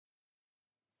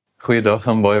Goeiedag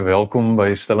en baie welkom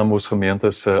by Stellenbosch Gemeente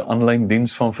se aanlyn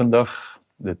diens van vandag.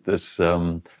 Dit is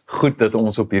goed dat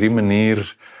ons op hierdie manier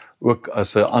ook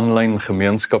as 'n aanlyn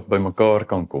gemeenskap bymekaar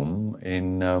kan kom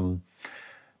en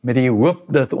met die hoop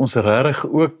dat ons regtig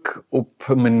ook op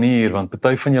 'n manier, want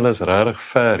party van julle is regtig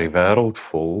ver die wêreld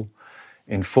vol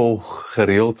en volg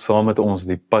gereeld saam met ons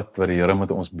die pad wat die Here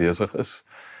met ons besig is.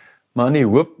 Maar in die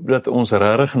hoop dat ons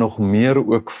regtig nog meer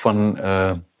ook van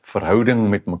 'n verhouding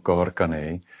met mekaar kan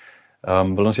hê.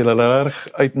 Wil ons julle reg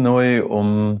uitnooi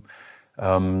om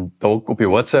dalk op die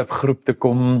WhatsApp groep te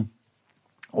kom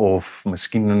of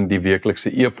miskien die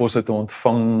weeklikse e-posse te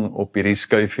ontvang. Op hierdie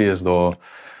skyfie is daar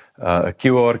 'n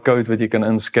QR-code wat jy kan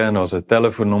inscan, daar's 'n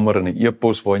telefoonnommer en 'n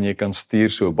e-pos waarin jy kan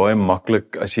stuur, so baie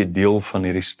maklik as jy deel van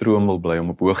hierdie stroom wil bly om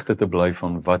op hoogte te bly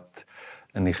van wat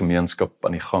in die gemeenskap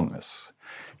aan die gang is.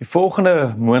 Die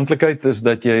volgende moontlikheid is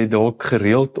dat jy dalk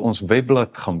gereeld ons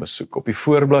webblad gaan besoek. Op die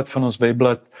voorblad van ons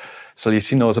webblad sal jy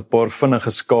sien daar's 'n paar vinnige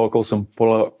skakels en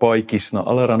paadjies na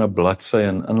allerlei bladsye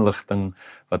en inligting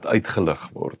wat uitgelig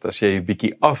word. As jy 'n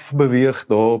bietjie afbeweeg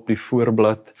daar op die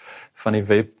voorblad van die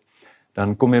web,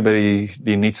 dan kom jy by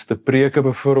die nuutste preke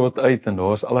byvoorbeeld uit en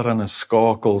daar's allerlei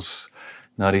skakels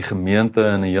na die gemeente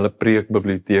en 'n hele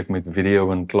preekbiblioteek met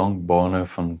video en klankbane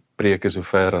van preke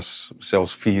sover as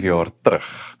selfs 4 jaar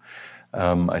terug.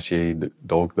 As jy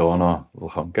dalk daarna wil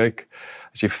gaan kyk.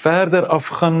 As jy verder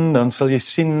afgaan, dan sal jy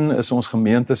sien is ons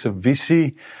gemeente se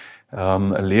visie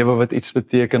 'n lewe wat iets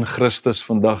beteken, Christus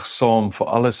vandag saam vir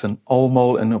alles en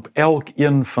almal, en op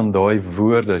elkeen van daai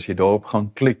woorde, as jy daarop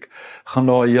gaan klik, gaan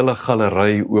daar 'n hele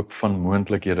galery oop van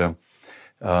moontlikhede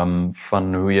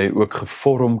van hoe jy ook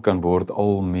gevorm kan word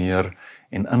al meer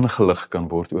en ingelig kan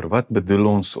word oor wat bedoel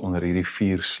ons onder hierdie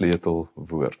 4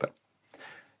 sleutelwoorde.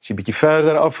 As jy bietjie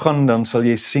verder afgaan, dan sal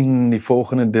jy sien die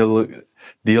volgende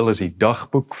deel is die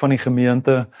dagboek van die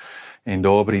gemeente, en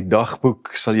daar by die dagboek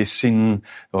sal jy sien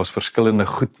daar's verskillende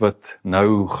goed wat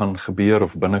nou gaan gebeur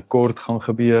of binnekort gaan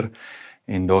gebeur,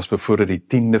 en daar's byvoorbeeld die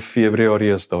 10de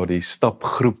Februarie is daar die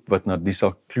stapgroep wat na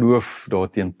Disa Kloof daar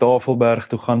teen Tafelberg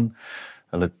toe gaan.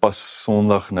 Hulle het pas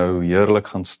Sondag nou heerlik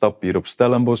gaan stap hier op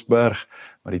Stellenboschberg,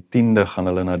 maar die 10de gaan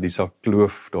hulle na Disa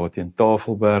Kloof daar teen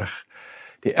Tafelberg.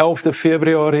 Die 11de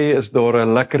Februarie is daar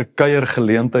 'n lekker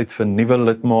kuiergeleentheid vir nuwe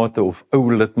lidmate of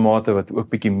ou lidmate wat ook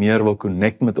bietjie meer wil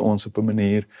connect met ons op 'n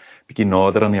manier, bietjie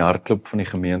nader aan die hartklop van die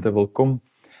gemeente wil kom.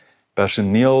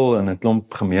 Personeel en 'n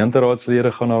klomp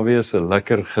gemeenteraadslede gaan daar wees, 'n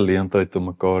lekker geleentheid om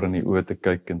mekaar in die oë te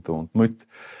kyk en te ontmoet.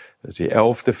 Dis die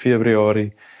 11de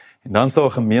Februarie. En dan is daar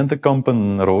 'n gemeentekamp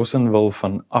in Rosenwil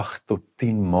van 8 tot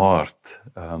 10 Maart.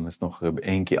 Is nog 'n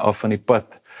entjie af van die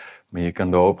pad. Maar jy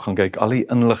kan daarop gaan kyk, al die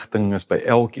inligting is by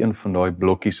elkeen van daai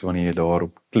blokkies wanneer jy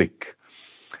daarop klik.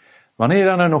 Wanneer jy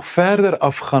dan nou nog verder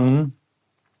afgaan,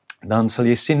 dan sal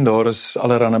jy sien daar is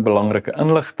allerlei belangrike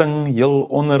inligting, heel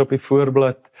onder op die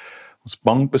voorblad, ons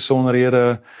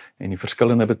bankbesonderhede en die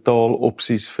verskillende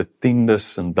betaalopsies vir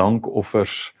tiendes en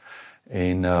dankoffers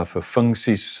en vir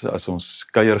funksies, as ons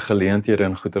kuiergeleenthede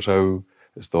en goeders hou,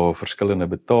 is daar verskillende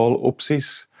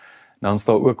betaalopsies. Dan is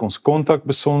daar ook ons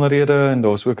kontakbesonderhede en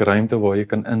daar's ook ruimte waar jy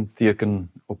kan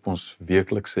inteken op ons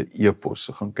weeklikse e-pos.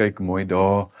 So gaan kyk mooi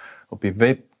daar op die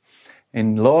web.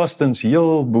 En laastens,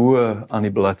 heel bo aan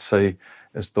die bladsy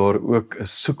is daar ook 'n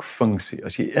soekfunksie.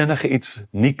 As jy enige iets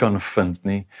nie kan vind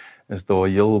nie, is daar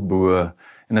heel bo.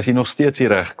 En as jy nog steeds nie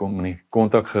regkom nie,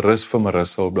 kontak gerus vir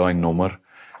Marissa op daai nommer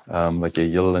wat jy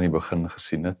heel in die begin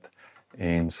gesien het,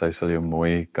 en sy sal jou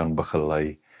mooi kan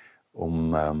begelei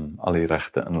om al die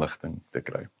regte inligting te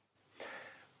kry.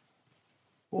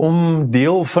 Om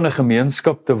deel van 'n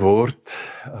gemeenskap te word,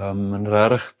 en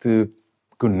regtig te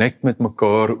connect met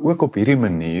mekaar, ook op hierdie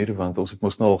manier, want ons het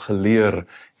mos nou al geleer,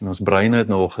 en ons breine het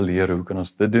nou al geleer, hoe kan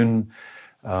ons dit doen?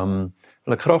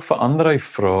 Wil ek graag vir Andrei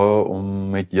vra om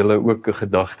met julle ook 'n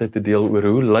gedagte te deel oor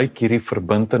hoe lyk hierdie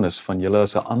verbintenis van julle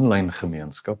as 'n aanlyn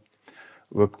gemeenskap,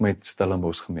 ook met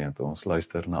Stellenbosch gemeente. Ons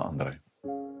luister na Andrei.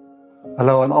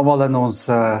 Hallo aan almal in ons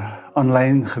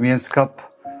aanlyn gemeenskap.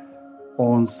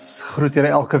 Ons groet julle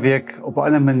elke week op 'n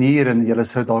ander manier en julle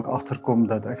sou dalk agterkom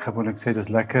dat ek gewoonlik sê dit is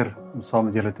lekker om saam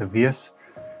met julle te wees.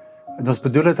 En ons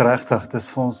bedoel dit regtig, dit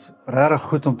is vir ons regtig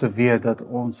goed om te weet dat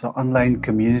ons 'n aanlyn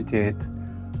community het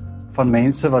van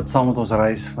mense wat saam met ons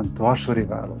reis van dwars oor die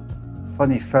wêreld, van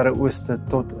die Verre Ooste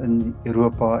tot in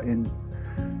Europa en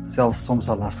selfs soms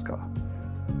Alaska.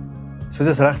 So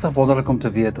dit is regtig wonderlik om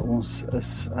te weet, ons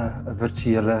is 'n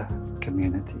virtuele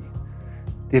community.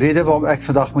 Die rede waarom ek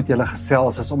vandag met julle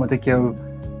gesels is omdat ek jou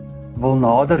wil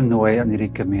nader nooi aan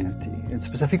hierdie community, en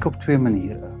spesifiek op 2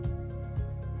 maniere.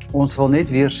 Ons wil net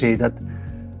weer sê dat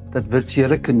dat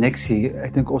virtuele koneksie,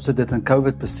 ek dink ons het dit in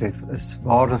COVID besef, is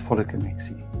waardevolle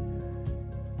koneksie.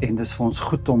 En dis vir ons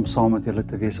goed om saam met julle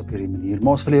te wees op hierdie manier.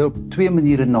 Maar ons wil jou op 2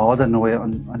 maniere nader nooi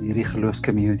aan hierdie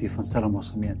geloofscommunity van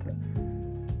Stellenbosch gemeente.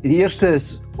 En die eerste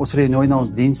is, ons wil jou nooi na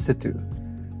ons dienste toe.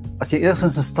 As jy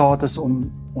eerstens in staat is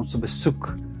om ons te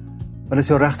besoek, wil ons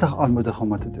jou regtig aanmoedig om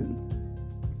dit te doen.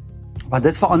 Want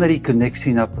dit verander die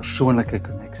koneksie na persoonlike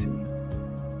koneksie.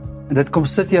 En dit kom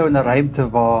sit jou in 'n ruimte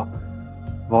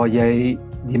waar jy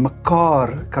die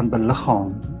mekaar kan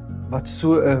beliggaam, wat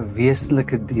so 'n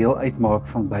wesenlike deel uitmaak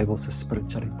van Bybelse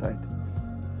spiritualiteit.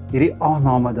 Hierdie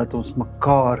aanname dat ons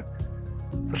mekaar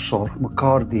versorg,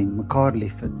 mekaar dien, mekaar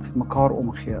liefhet, mekaar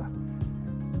omgee.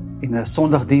 En 'n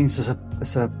Sondagdiens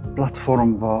is 'n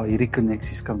platform waar hierdie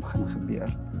koneksies kan begin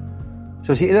gebeur.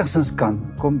 So as jy enigstens kan,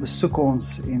 kom besoek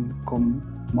ons en kom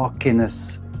maak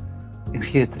kennis en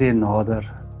gee 'n tree nader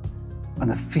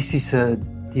aan 'n fisiese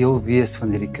deel wees van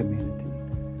hierdie community.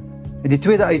 En die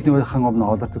tweede uitnodiging om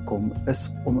nader te kom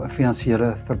is om 'n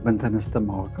finansiële verbintenis te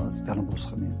maak aan Stellenbosch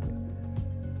gemeente.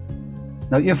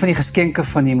 Nou, een van die geskenke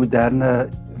van die moderne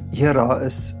era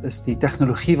is die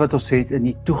tegnologie wat ons het en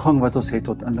die toegang wat ons het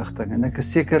tot inligting. En ek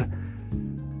is seker,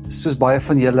 soos baie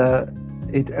van julle,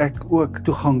 het ek ook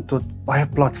toegang tot baie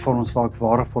platforms waar ek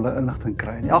waardevolle inligting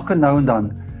kry. En elke nou en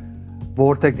dan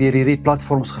word ek deur hierdie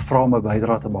platforms gevra om 'n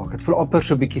bydrae te maak. Dit voel amper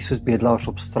so bietjie soos bedelaars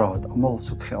op straat, almal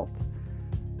soek geld.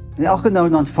 En elke nou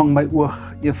en dan vang my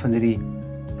oog een van hierdie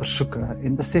versoeke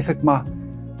en besef ek maar,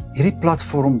 hierdie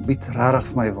platform bied regtig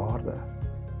vir my waarde.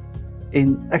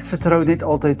 En ek vertrou net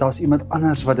altyd, daar's iemand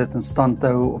anders wat dit in stand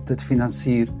hou of dit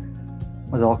finansier,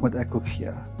 maar dalk moet ek ook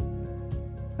gee.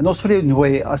 En ons wil jou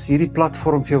nooi, as hierdie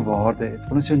platform vir jou waarde het,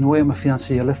 wil ons jou nooi om 'n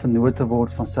finansiële vennoot te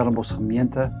word van Stellenbosch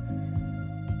gemeente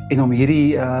en om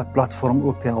hierdie platform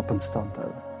ook te help in stand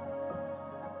hou.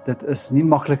 Dit is nie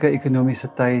maklike ekonomiese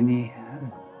tye nie,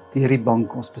 deur die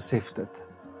bank, ons besef dit.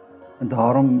 En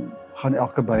daarom gaan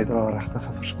elke bydrae regtig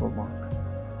 'n verskil maak.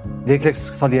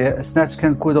 Weekliks sal jy 'n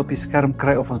SnapScan kode op die skerm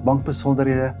kry of ons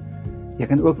bankbesonderhede. Jy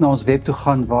kan ook na ons web toe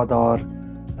gaan waar daar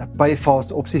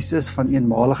payfast opsies is van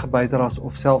eenmalige bydraes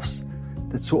of selfs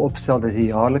dit so opstel dat jy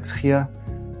jaarliks gee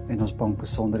en ons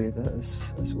bankbesonderhede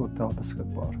is ook daar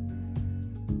beskikbaar.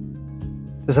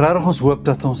 Dis regtig ons hoop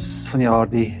dat ons vanjaar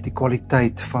die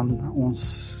kwaliteit van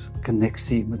ons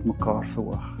koneksie met mekaar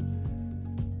verhoog.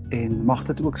 En mag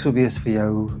dit ook so wees vir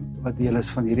jou wat deel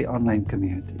is van hierdie online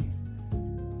community.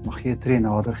 Mag jy 'n tree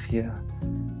nader gee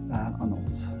aan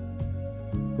ons.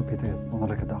 Hoop jy 'n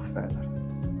wonderlike dag verder.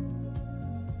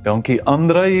 Dankie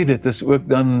Andrei, dit is ook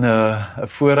dan 'n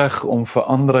voorreg om vir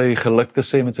Andrei geluk te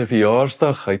sê met sy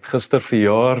verjaarsdag. Hy het gister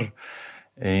verjaar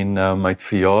en hy het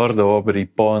verjaar daar by die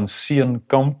pa en seun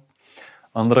kamp.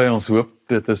 Andrei, ons hoop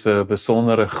dit is 'n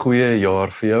besondere goeie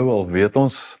jaar vir jou, al weet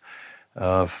ons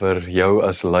vir jou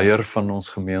as leier van ons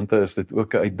gemeente is dit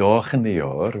ook 'n uitdagende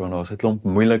jaar, want daar's 'n klomp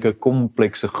moeilike,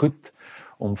 komplekse goed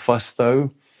om vas te hou.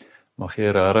 Mag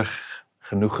jy regtig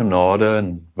genoeg genade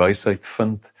en wysheid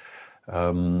vind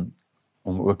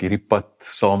om ook hierdie pad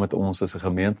saam met ons as 'n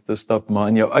gemeente te stap, maar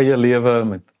in jou eie lewe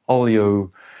met al jou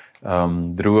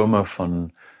drome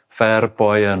van ver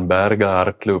paaie en berge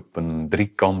hardloop en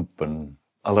 3 kamp en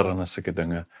allerlei sulke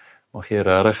dinge, mag jy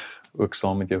regtig ook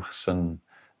saam met jou gesin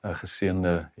 'n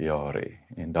geseënde jaar hê.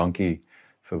 En dankie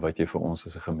vir wat jy vir ons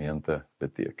as 'n gemeente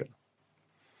beteken.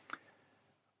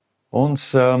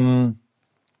 Ons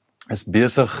is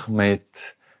besig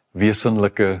met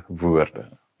wesenlike woorde.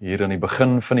 Hier aan die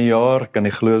begin van die jaar, kan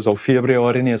nie glo is al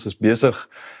Februarie nie, is ons besig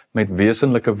met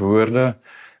wesenlike woorde,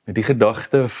 met die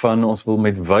gedagte van ons wil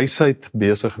met wysheid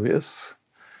besig wees.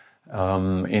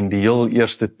 En die heel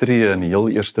eerste tree en die heel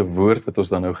eerste woord wat ons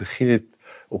dan nou gegee het,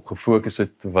 op gefokus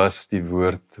het, was die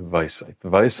woord wysheid.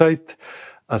 Wysheid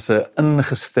as 'n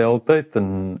ingesteldheid,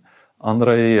 en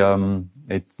Andrei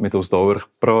het met ons daaroor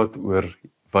gepraat oor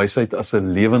wysheid as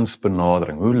 'n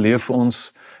lewensbenadering. Hoe leef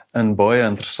ons in baie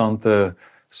interessante,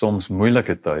 soms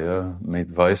moeilike tye met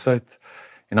wysheid?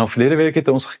 En dan verlede week het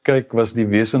ons gekyk, was die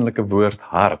wesenlike woord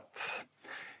hart.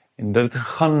 En dit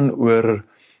gaan oor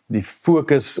die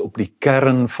fokus op die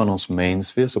kern van ons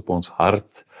menswees, op ons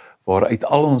hart, waaruit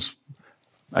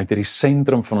uit die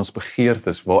sentrum van ons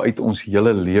begeertes, waaruit ons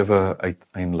hele lewe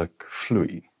uiteindelik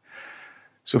vloei.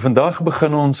 So vandag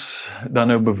begin ons dan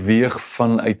nou beweeg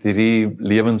vanuit hierdie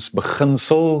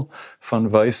lewensbeginsel van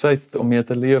wysheid om mee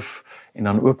te leef, en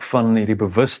dan ook van hierdie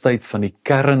bewustheid van die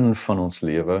kern van ons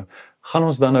lewe, gaan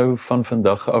ons dan nou van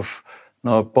vandag af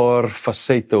na 'n paar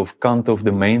fasette of kante of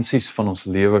dimensies van ons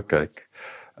lewe kyk.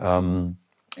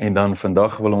 En dan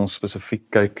vandag wil ons spesifiek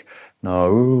kyk na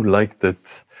hoe lyk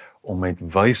dit om met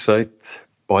wysheid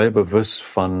baie bewus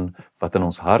van wat in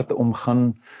ons hart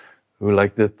omgaan. Hoe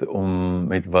lyk dit om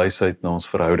met wysheid na ons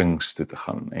verhoudings toe te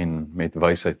gaan en met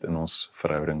wysheid in ons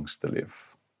verhoudings te leef?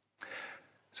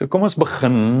 So kom ons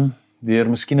begin deur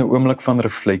miskien 'n oomblik van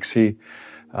refleksie,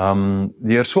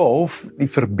 deur so half die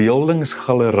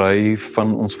verbeeldingsgalery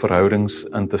van ons verhoudings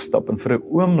in te stap en vir 'n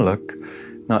oomblik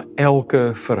na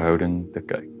elke verhouding te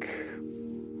kyk.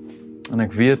 En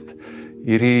ek weet,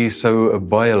 hierdie sou 'n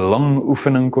baie lang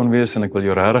oefening kon wees en ek wil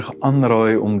jou regtig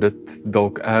aanraai om dit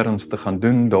dalk eers te gaan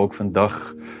doen, dalk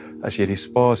vandag as jy die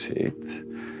spasie het.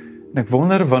 En ek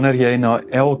wonder wanneer jy na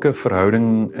elke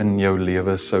verhouding in jou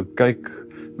lewe sou kyk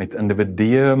met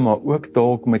individue, maar ook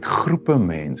dalk met groepe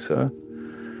mense.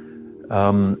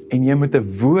 En jy moet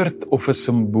 'n woord of 'n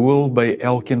simbool by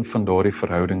elkeen van daardie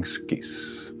verhoudings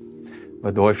kies,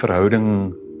 wat daai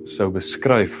verhouding sou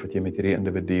beskryf wat jy met hierdie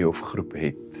individu of groep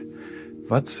het.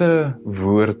 Watse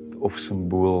woord of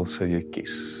simbool sou jy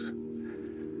kies?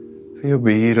 Vir jou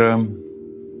bure,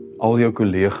 al jou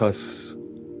kollegas,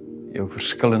 jou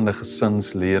verskillende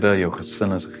gesinslede, jou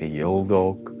gesin as 'n geheel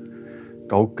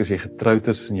dalk as jy getroud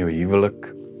is in jou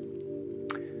huwelik,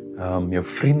 jou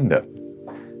vriende,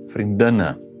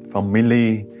 vriendinne,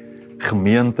 familie,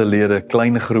 gemeentelede,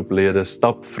 klein groeplede,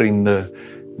 stapvriende,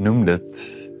 noem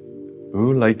dit.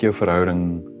 Hoe lyk jou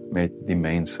verhouding met die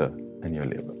mense in jou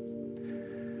lewe?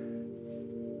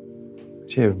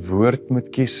 As jy 'n woord moet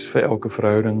kies vir elke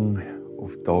verhouding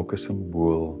of dalk 'n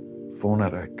simbool,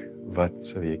 wonder ek, wat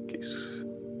sou jy kies?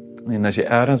 En as jy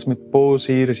eers moet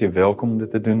pause hier, is jy welkom om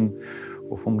dit te doen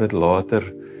of om dit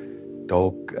later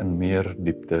dalk in meer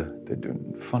diepte te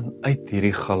doen. Vanuit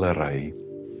hierdie galery,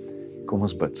 kom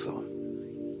ons bid saam.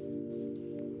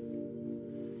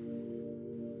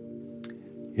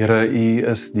 Here,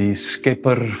 U is die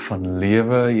skepper van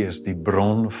lewe, U is die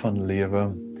bron van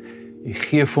lewe. U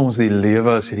gee vir ons die lewe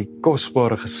as hierdie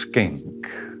kosbare geskenk,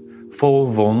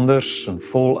 vol wonders en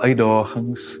vol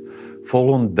uitdagings,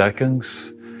 vol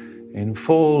ontdekkings en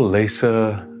vol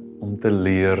lesse om te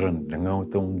leer en dinge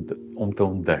om te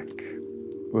ontdek.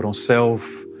 Oor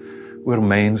onsself, oor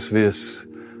menswees,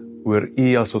 oor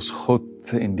U as ons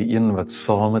God en die een wat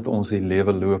saam met ons die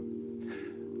lewe loop,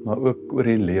 maar ook oor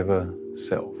die lewe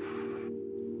self.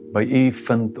 By U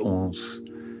vind ons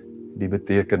die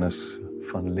betekenis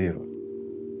van lewe.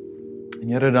 En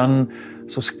Here, dan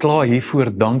as ons klaar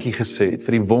hiervoor dankie gesê het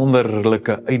vir die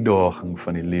wonderlike uitdaging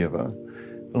van die lewe,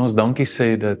 wil ons dankie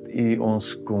sê dat U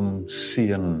ons kom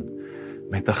seën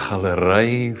met 'n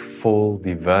galery vol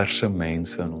diverse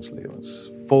mense in ons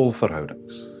lewens, vol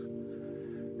verhoudings,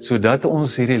 sodat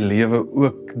ons hierdie lewe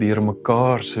ook deur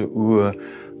mekaar se oë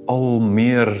al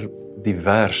meer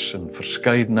divers en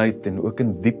verskeidenheid en ook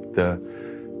in diepte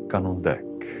kan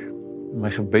ontdek. My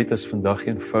gebed is vandag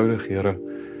eenvoudig, Here,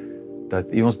 dat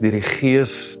U ons deur die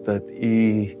Gees, dat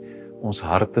U ons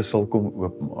harte sal kom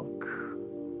oopmaak,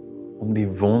 om die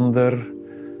wonder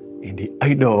en die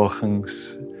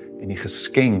uitdagings en die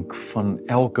geskenk van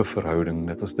elke verhouding,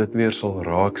 dat ons dit weer sal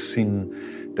raak sien,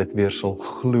 dit weer sal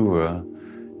glo,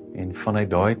 en vanuit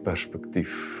daai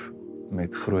perspektief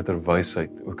met groter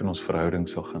wysheid ook in ons verhouding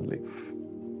sal gaan leef.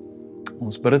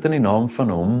 Ons bid dit in die naam van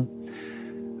Hom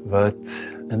wat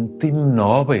intiem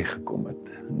naby gekom het.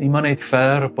 Niemand het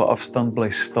ver op 'n afstand bly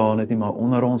staan het nie, maar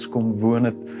onder ons kom woon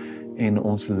het en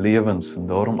ons lewens en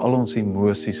daarom al ons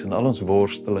emosies en al ons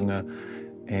worstelinge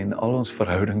en al ons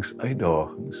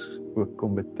verhoudingsuitdagings ook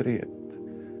kom betree het.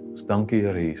 Ons dankie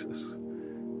Here Jesus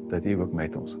dat U ook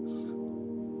met ons is.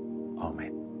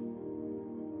 Amen.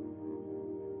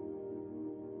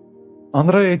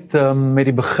 Andre het met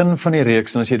die begin van die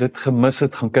reeks, en as jy dit gemis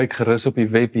het, gaan kyk gerus op die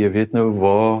web, jy weet nou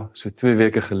waar, so 2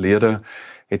 weke gelede,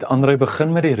 het Andre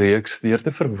begin met die reeks deur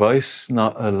te verwys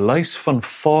na 'n lys van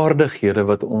vaardighede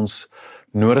wat ons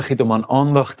nodig het om aan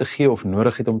aandag te gee of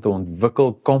nodig het om te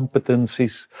ontwikkel,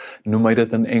 competencies, noem hy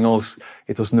dit in Engels,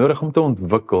 het ons nodig om te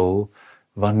ontwikkel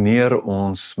wanneer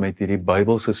ons met hierdie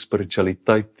Bybelse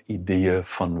spiritualiteit idee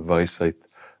van wysheid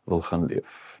wil gaan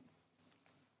leef.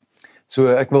 So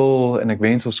ek wil, en ek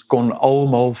wens ons kon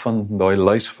almal van daai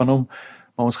lys van hom,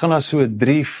 maar ons gaan na so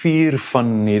 3-4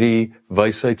 van hierdie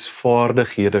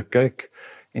wysheidsvaardighede kyk,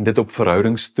 en dit op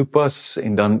verhoudings toepas,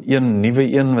 en dan een nuwe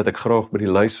een wat ek graag by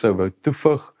die lys sou wou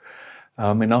toevoeg,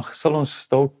 en dan sal ons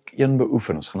dalk een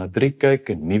beoefen, ons gaan na 3 kyk,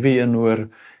 'n nuwe een hoor,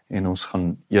 en ons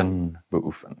gaan een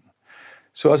beoefen.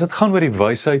 So as dit gaan oor die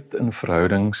wysheid in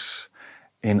verhoudings,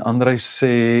 en Andrei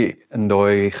sê in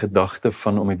daai gedagte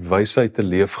van om met wysheid te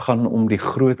leef, gaan om die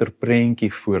groter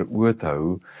prentjie voor oë te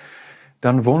hou,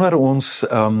 dan wonder ons,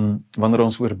 wanneer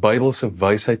ons oor Bybelse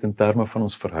wysheid in terme van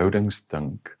ons verhoudings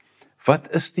dink,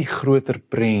 wat is die groter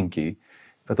prentjie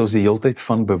dat ons die hele tyd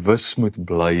van bewus moet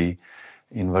bly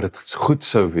en wat dit goed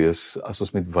sou wees as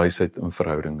ons met wysheid in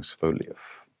verhoudings wou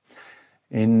leef.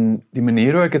 En die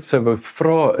manier hoe ek dit sou wou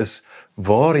vra is,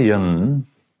 waarheen,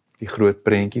 die groot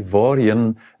prentjie,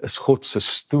 waarheen is God se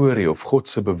storie of God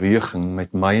se beweging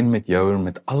met my en met jou en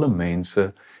met alle mense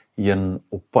heen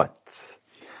op pad?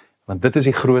 Want dit is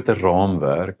die groter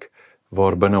raamwerk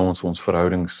waarbinne ons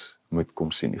verhoudings moet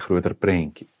kom sien, die groter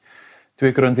prentjie.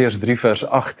 2 Korintiërs 3 vers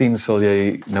 18 sal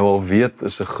jy nou al weet,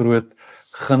 is 'n groot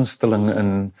gunsteling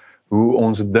in hoe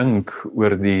ons dink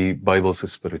oor die Bybelse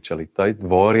spiritualiteit.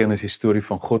 Waarheen is die storie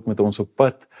van God met ons op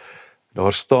pad?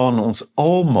 Daar staan, ons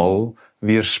almal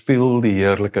weerspieël die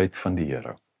heerlikheid van die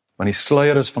Here. Want die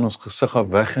sluier is van ons gesig af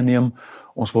weggeneem,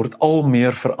 ons word al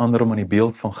meer verander om aan die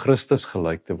beeld van Christus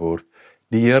gelyk te word.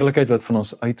 Die heerlikheid wat van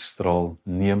ons uitstraal,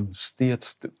 neem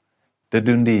steeds toe. Dit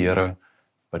doen die Here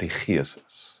wat die Gees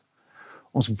is.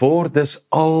 Ons word dus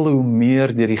al hoe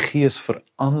meer deur die Gees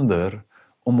verander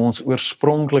om ons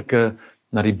oorspronklike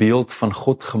na die beeld van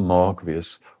God gemaak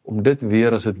wees, om dit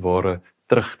weer as dit ware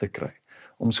terug te kry.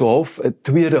 Om so half 'n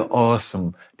tweede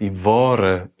asem, die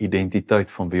ware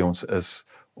identiteit van wie ons is,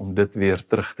 om dit weer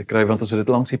terug te kry, want ons het dit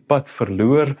langs die pad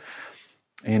verloor,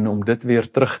 en om dit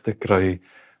weer terug te kry,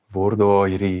 word daar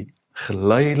hierdie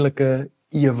geleidelike,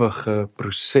 ewige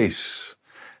proses,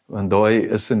 want daai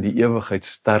is in die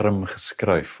ewigheidsterm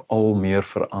geskryf, al meer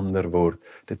verander word,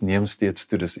 dit neem steeds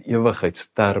toe, dis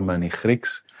ewigheidsterme in die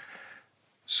Grieks,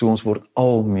 so ons word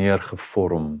al meer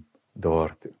gevorm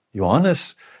daartoe.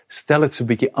 Johannes stel dit so 'n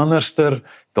bietjie anderster,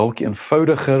 dalk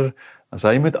eenvoudiger, as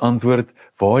hy met antwoord,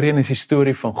 waarheen is die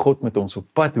storie van God met ons op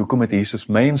pad, hoekom het Jesus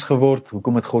mens geword,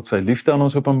 hoekom het God sy liefde aan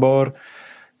ons openbaar,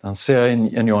 dan sê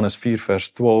hy in Johannes 4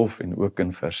 vers 12 en ook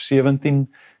in vers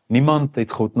 17, niemand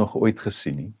het God nog ooit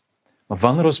gesien nie, maar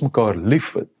wanneer ons mekaar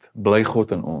lief het, bly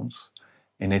God in ons,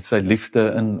 en het sy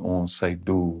liefde in ons sy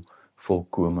doel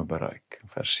volkome bereik.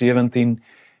 Vers 17,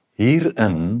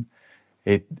 hierin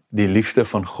het die liefde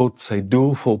van God sy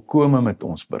doel volkome met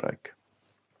ons bereik.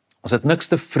 Ons het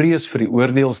niks te vrees vir die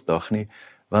oordeelsdag nie,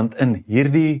 want in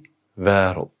hierdie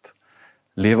wêreld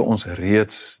lewe ons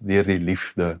reeds deur die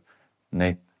liefde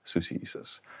net soos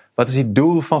Jesus. Wat is die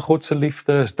doel van God se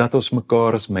liefde? Is dat ons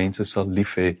mekaar as mense sal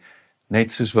lief hê,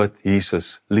 net soos wat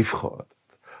Jesus liefgehad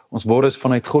het. Ons word dus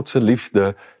vanuit God se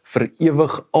liefde vir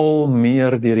ewig al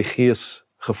meer deur die Gees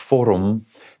gevorm,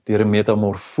 deur 'n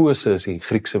metamorfose is die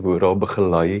Griekse woord daar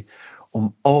begelei,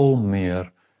 om al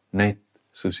meer net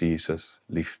soos Jesus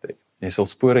lief te hê. Jy sal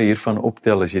spore hiervan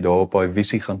optel as jy daar op daai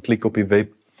visie gaan klik op die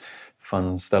web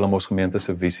van Stellenbosch gemeente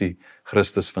se visie,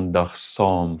 Christus vandag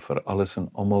saam vir alles en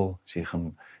almal. As jy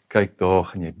gaan kyk daar,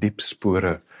 gaan jy diep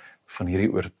spore van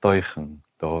hierdie oortuiging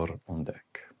daar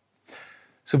ontdek.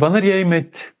 So wanneer jy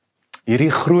met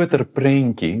hierdie groter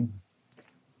prentjie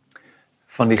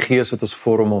van die Gees wat ons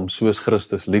vorm om soos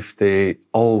Christus lief te hê,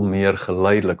 al meer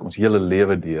geleidelik ons hele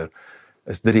lewe deur,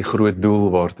 is dit die groot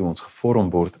doel waartoe ons gevorm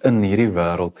word in hierdie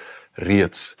wêreld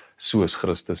reeds soos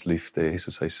Christus lief te hê,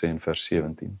 soos hy sê in vers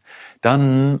 17.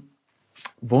 Dan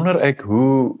wonder ek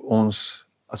hoe ons,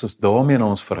 as ons daarmee na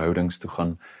ons verhoudings toe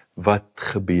gaan, wat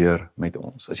gebeur met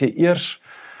ons? As jy eers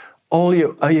al jou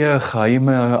eie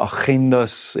geheime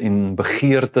agendas en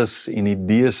begeertes en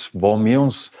idees waarmee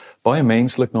ons baie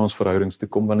menslik na ons verhoudings toe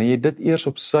kom, wanneer jy dit eers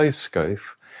op sy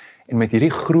skuif en met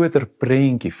hierdie groter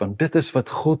prentjie van dit is wat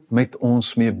God met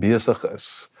ons mee besig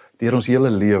is, deur ons hele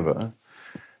lewe,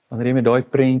 wanneer jy met daai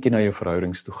prentjie na jou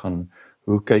verhoudings toe gaan,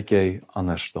 hoe kyk jy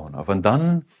anders daarna? Want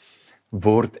dan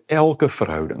word elke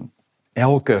verhouding,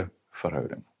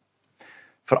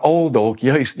 veral dalk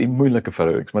juist die moeilike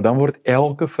verhoudings, maar dan word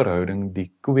elke verhouding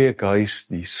die kweekhuis,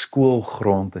 die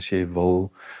skoolgrond as jy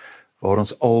wil, waar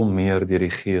ons al meer deur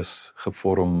die Gees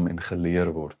gevorm en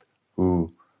geleer word,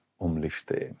 hoe om lief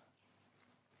te hê.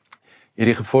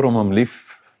 Hierdie gevorm om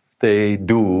lief te hê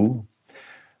doel,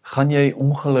 gaan jy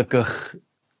ongelukkig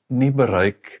nie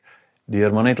bereik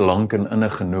deur maar net lank en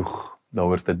innig genoeg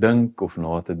daaroor te dink of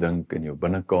na te dink in jou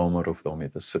binnekamer of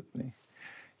daarmee te sit nie.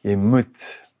 Jy moet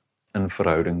in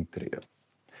verhouding tree.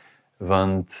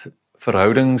 Want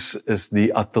verhoudings is die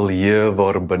ateljee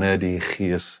waarbinne die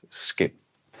Gees skep.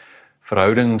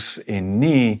 Verhoudings en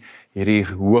nie hierdie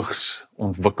hoogs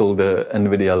ontwikkelde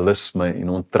individualisme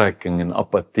en onttrekking en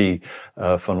apatie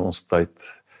van ons tyd,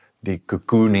 die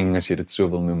cocooning as jy dit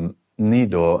so wil noem, nie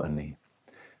daarin nie.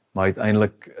 Maar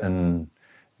uiteindelik in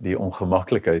die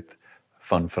ongemaklikheid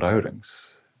van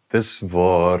verhoudings. Dis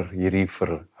waar hierdie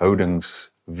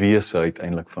verhoudingswese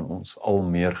uiteindelik van ons al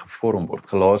meer gevorm word.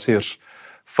 Galasiërs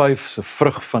 5 se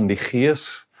vrug van die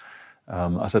Gees,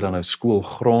 as dit dan nou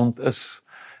skoolgrond is,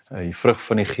 Die vrug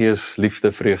van die gees,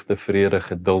 liefde, vreugde, vrede,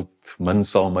 geduld,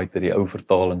 minsaamheid het die ou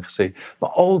vertaling gesê,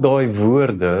 maar al daai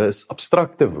woorde is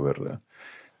abstrakte woorde.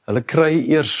 Hulle kry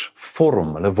eers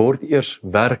vorm, hulle word eers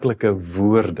werklike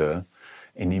woorde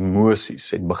en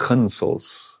emosies en beginsels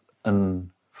in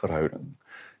verhouding.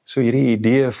 So hierdie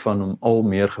idee van om al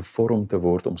meer gevorm te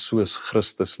word, om soos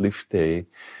Christus lief te hê,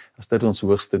 as dit ons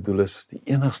hoogste doel is, die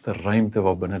enigste ruimte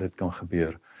waarbinne dit kan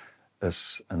gebeur,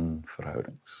 is in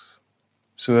verhoudings.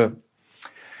 So,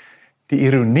 die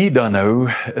ironie dan nou,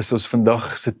 is ons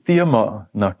vandag se tema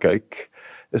na kyk,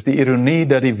 is die ironie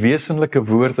dat die wesenlike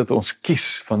woord wat ons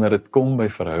kies, wanneer dit kom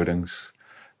by verhoudings,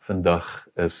 vandag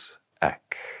is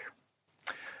ek.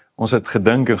 Ons het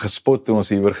gedink en gespot toe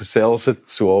ons hieroor gesels het,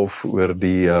 so half oor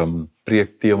die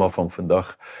preek tema van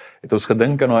vandag, het ons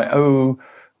gedink aan daai ou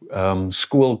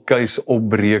skoolkeis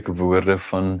opbreekwoorde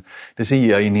van, dis nie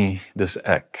jy nie, dis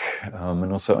ek. En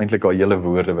ons sou eintlik al hele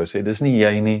woorde wou sê, dis nie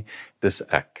jy nie, dis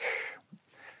ek.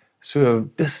 So,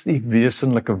 dis die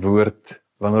wesenlike woord,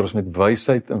 wanneer ons met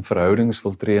wysheid in verhoudings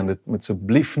wil tree, en dit moet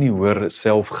asseblief nie hoor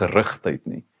selfgerigtheid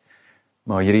nie,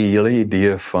 maar hierdie hele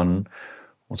idee van,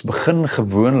 ons begin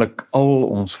gewoonlik al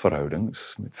ons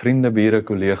verhoudings, met vriende, bure,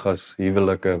 kollegas,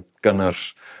 huwelike,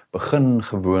 kinders, begin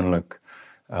gewoonlik,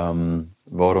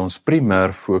 waar ons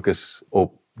primêr fokus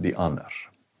op die ander.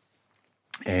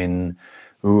 En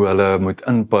hoe hulle moet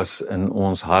inpas in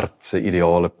ons hart se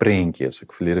ideale prentjie, as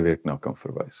ek verlede week nou kan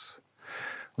verwys.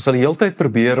 Ons sal die hele tyd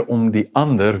probeer om die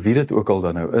ander, wie dit ook al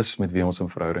dan nou is, met wie ons in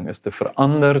verhouding is, te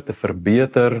verander, te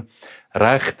verbeter,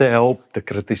 reg te help, te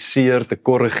kritiseer, te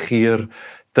korrigeer,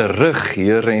 te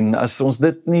regeer, en as ons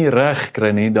dit nie reg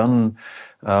kry nie, dan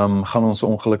gaan ons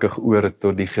ongelukkig oor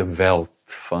tot die geweld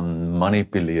van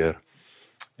manipuleer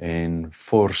en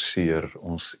forceer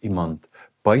ons iemand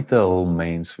buite hul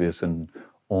menswees in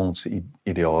ons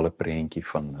ideale prentjie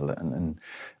van hulle. En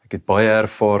ek het baie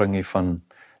ervaring hiervan,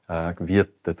 ek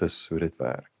weet dit is hoe dit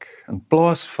werk. In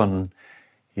plaas van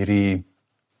hierdie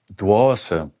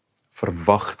dwaase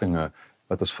verwagtinge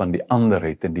wat ons van die ander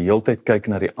het, en die hele tyd kyk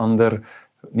na die ander,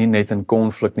 nie net in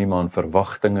konflik nie, maar in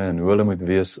verwagtinge en hoe hulle moet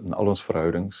wees in al ons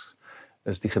verhoudings,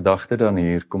 is die gedagte dan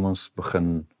hier, kom ons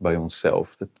begin by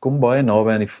onsself. Dit kom baie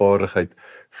naby aan die vaardigheid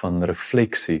van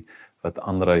refleksie, wat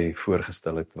Andrei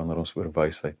voorgestel het, wanneer ons oor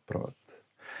wysheid praat.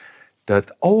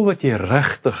 Dat al wat jy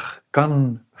regtig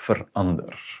kan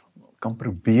verander, kan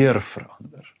probeer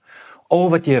verander,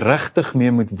 al wat jy regtig mee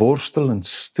moet worstel en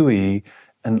stoei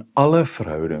in alle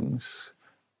verhoudings,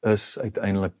 is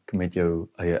uiteindelik met jou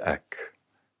eie ek,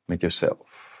 met jouself.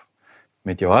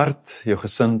 Met jou hart, jou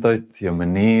gesindheid, jou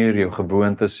manier, jou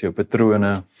gewoontes, jou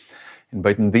patrone. En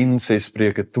buitendien sê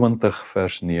Spreuke 20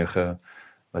 vers 9,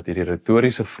 wat hierdie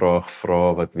retoriese vraag vra,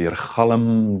 wat weer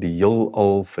galm die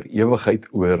heelal vir ewigheid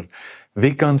oor.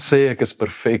 Wie kan sê ek is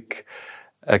perfek,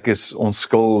 ek is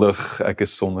onskuldig, ek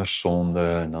is sonder sonde,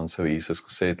 en dan sou Jesus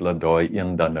gesê het, laat daai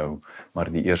een dan nou, maar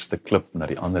die eerste klip na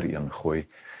die ander een gooi,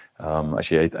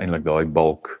 as jy uiteindelik daai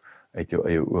balk uit jou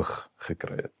eie oog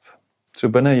gekry het. So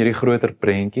binne hierdie groter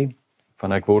prentjie,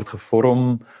 van ek word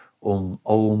gevorm om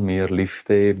al meer lief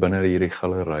te hê binne hierdie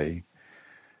galery,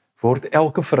 word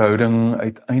elke verhouding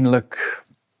uiteindelik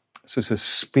soos 'n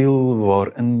spieël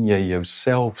waarin jy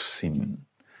jouself sien.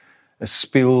 'n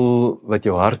Spieël wat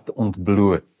jou hart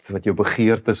ontbloot, wat jou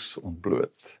begeertes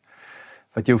ontbloot,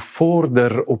 wat jou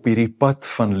vorder op hierdie pad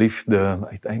van liefde,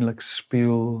 uiteindelik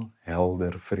spieël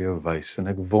helder vir jou wys. En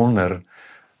ek wonder,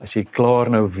 as jy klaar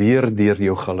nou weer deur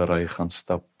jou galery gaan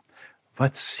stap,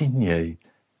 wat sien jy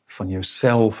van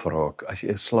jouself raak, as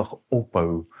jy 'n slag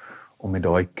ophou om met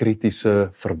daai kritiese,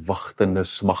 verwagtende,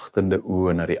 smagtende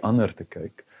oë na die ander te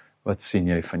kyk, wat sien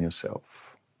jy van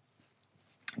jouself?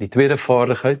 Die tweede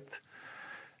vaardigheid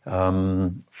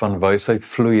van wysheid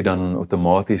vloei dan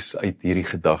outomaties uit hierdie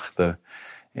gedagte,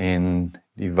 en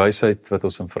die wysheid wat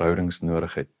ons in verhoudings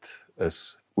nodig het,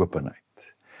 is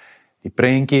openheid. Die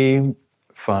prentjie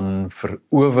van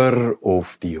verower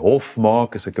of die hof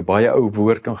maak, as ek 'n baie ou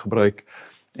woord kan gebruik,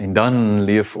 en dan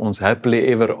leef ons happily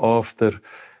ever after,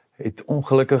 het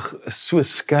ongelukkig so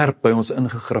skerp by ons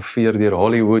ingegraveer deur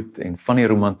Hollywood en van die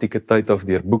romantieke tyd af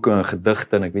deur boeke en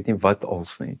gedigte en ek weet nie wat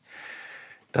als nie,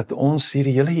 dat ons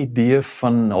hierdie hele idee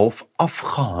van half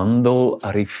afgehandel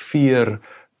arriveer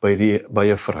by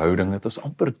 'n verhouding, dat ons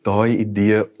amper daai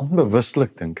idee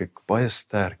onbewustelik dink ek baie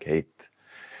sterk het,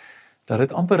 dat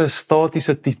dit amper 'n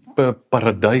statiese tipe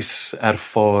paradys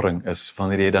ervaring is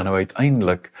wanneer jy dan nou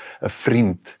uiteindelik 'n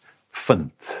vriend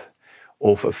vind,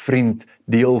 of 'n vriend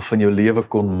deel van jou lewe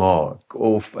kon maak,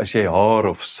 of as jy haar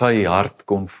of sy hart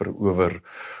kon verower,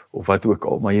 of wat ook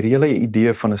al, maar hierdie hele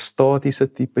idee van 'n statiese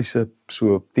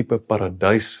tipe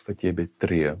paradys wat jy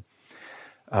betree.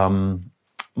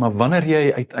 Maar wanneer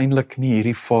jy uiteindelik nie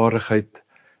hierdie vaardigheid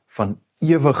van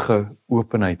ewige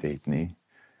openheid het nie,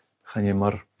 gaan jy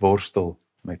maar worstel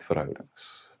met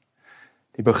verhoudings.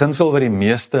 Die beginsel wat die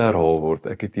meeste herhaal word,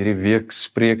 ek het hierdie week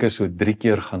Spreuke so 3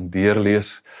 keer gaan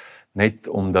deurlees, net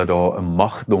omdat daar 'n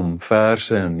magdom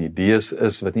verse en idees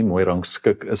is wat nie mooi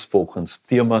rangskik is volgens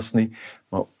temas nie,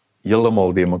 maar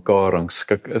heeltemal die mekaar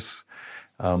rangskik is.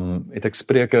 Het ek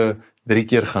Spreuke 3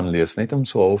 keer gaan lees, net om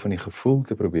so half in die gevoel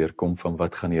te probeer kom van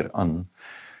wat gaan hier aan.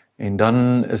 En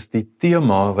dan is die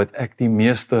tema wat ek die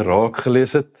meeste raak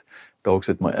gelees het, dalk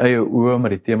sit my eie oë, maar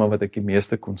die tema wat ek die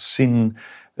meeste kon sien,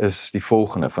 is die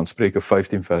volgende, van Spreuke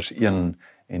 15 vers 1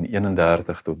 en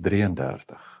 31 tot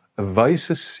 33. 'n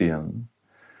wyse seun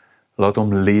laat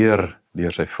hom leer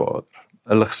deur sy vader.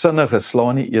 'n ligsinnige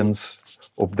slaan nie eens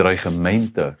op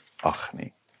dreigemente ag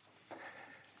nie.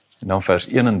 En dan vers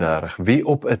 31, wie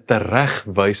op 'n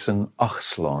teregwysing ag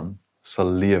slaan,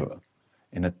 sal lewe,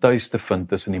 en 'n tuiste vind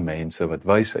tussen die mense wat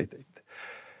wysheid het.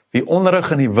 Wie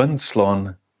onrig in die wind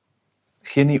slaan,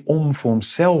 gee nie om vir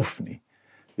homself nie.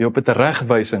 Wie op 'n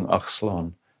teregwysing ag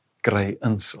slaan, kry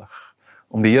inslag.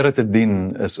 Om die Here te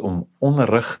dien is om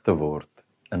onderrig te word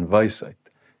in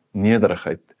wysheid.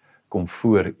 Nederigheid kom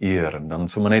voor eer. En dan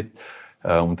sommer net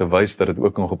om te wys dat dit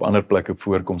ook nog op ander plekke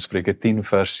voorkom, Spreuke 10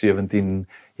 vers 17,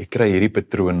 jy kry hierdie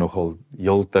patroon nogal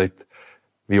heeltyd.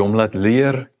 Wie hom laat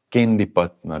leer, ken die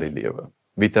pad na die lewe.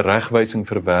 Wie teregwysing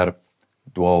verwerp,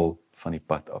 dwaal van die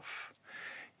pad af.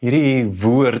 Hierdie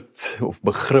woord of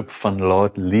begrip van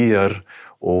laat leer,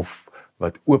 of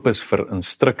wat oop is vir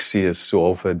instruksie is, so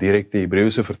half 'n direkte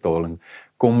Hebreëse vertaling,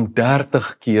 kom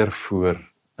 30 keer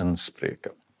voor in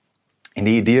Spreuke. En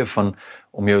die idee van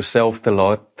om jouself te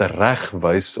laat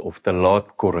teregwys of te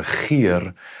laat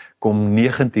korrigeer, kom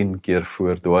 19 keer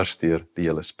voor dwars deur die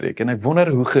hele Spreuke. En ek wonder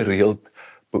hoe gereeld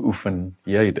beoefen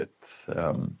jy dit?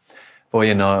 Waar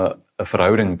jy na 'n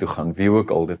verhouding toe gaan, wie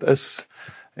ook al dit is,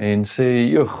 en sê,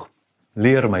 joh,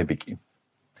 leer my bietjie.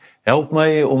 Help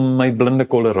my om my blinde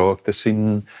kolle raak te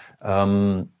sien,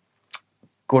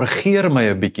 korrigeer my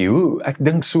 'n bietjie, hoe ek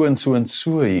dink so en so en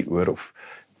so hieroor, of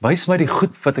wys my die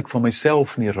goed wat ek van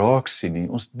myself nie raak sien nie.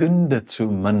 Ons doen dit so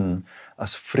min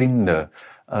as vriende,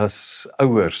 as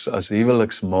ouers, as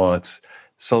huweliksmaats,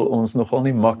 sal ons nogal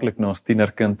nie maklik na ons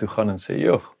tienerkind toe gaan en sê,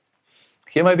 joh,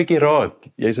 gee my 'n bietjie raad,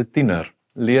 jy's 'n tiener,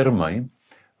 leer my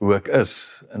hoe ek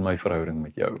is in my verhouding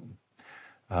met jou.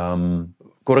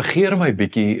 Korrigeer my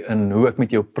bietjie in hoe ek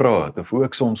met jou praat, of hoe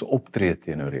ek soms optree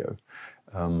teenoor jou.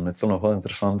 Dit sal nogal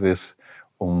interessant wees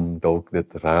om dalk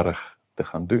dit regtig te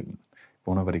gaan doen. Ek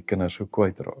wonder wat die kinders so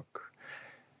kwytraak.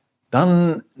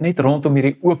 Dan net rondom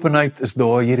hierdie openheid is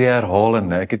daar hierdie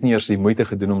herhalende. Ek het nie eers die moeite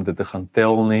gedoen om dit te gaan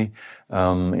tel nie,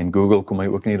 en Google kom my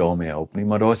ook nie daarmee help nie,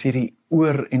 maar daar is hierdie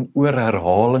oor en oor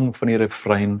herhaling van die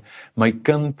refrein, my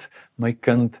kind,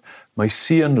 my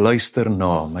seun luister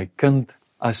na, my kind,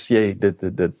 as jy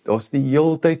dit, daar's die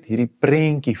heeltyd hierdie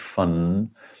prentjie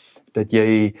van, dat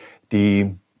jy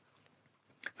die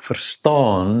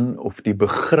verstaan, of die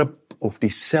begrip, of die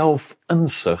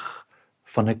selfinsig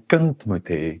van 'n kind moet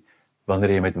hê,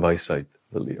 wanneer jy met wysheid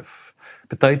wil leef.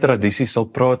 Party tradisies sal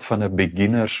praat van 'n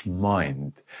beginner's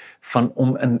mind, van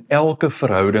om in elke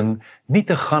verhouding nie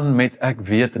te gaan met ek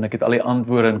weet en ek het al die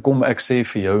antwoorde en kom ek sê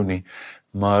vir jou nie,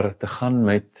 maar te gaan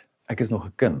met ek is nog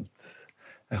 'n kind.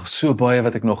 Ek het so baie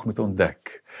wat ek nog moet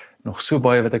ontdek, nog so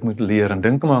baie wat ek moet leer, en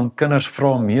dink maar aan kinders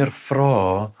vra meer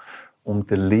vrae om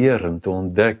te leer en te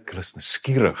ontdek, hulle is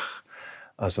nuuskierig,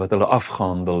 as wat hulle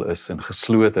afgehandel is en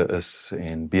geslote is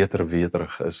en beter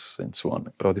weterig is en so aan.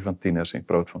 Ek praat nie van tieners en ek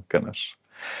praat van kinders.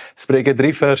 Spreuke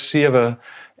 3 vers 7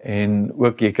 en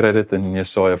ook jy kry dit in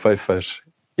Jesaja 5 vers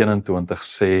 21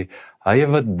 sê, hy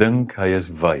wat dink hy is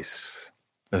wys,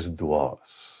 is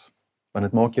dwaas. Want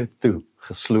dit maak jou toe,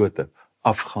 geslote,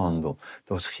 afgehandel.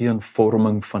 Daar's geen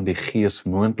vorming van die gees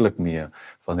moontlik meer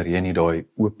wanneer jy nie daai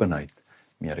openheid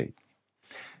meer het.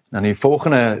 Nou die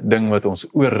volgende ding wat ons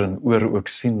oor en oor ook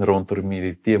sien rondom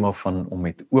hierdie tema van om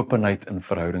met openheid in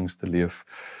verhoudings te leef,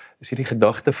 is hierdie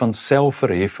gedagte van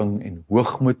selfverheffing en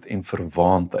hoogmoed en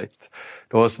verwaandheid.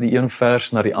 Daar is die een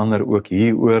vers na die ander ook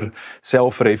hieroor,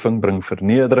 selfverheffing bring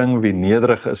vernedering, wie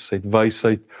nederig is, het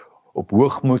wysheid, op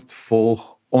hoogmoed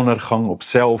volg ondergang, op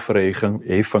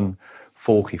selfverheffing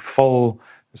volg die val,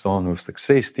 is daar in hoofstuk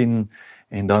 16,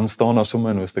 en dan staan daar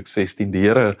sommer in hoofstuk 16, die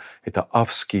Here het 'n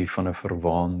afskie van 'n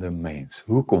verwaande mens.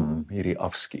 Hoekom hierdie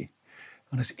afskie?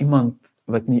 Want is iemand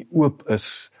wat nie oop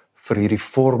is vir hierdie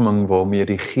vorming waarmee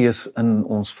die Gees in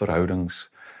ons verhoudings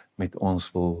met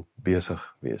ons wil besig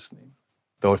wees nie.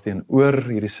 Daarteenoor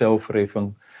hierdie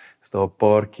selfverheffing is daar 'n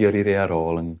paar keer hierdie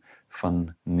herhaling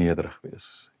van nederig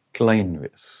wees, klein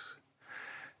wees,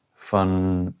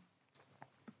 van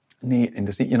nie, en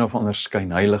dis nie een of ander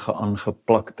skynheilige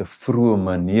aangeplakte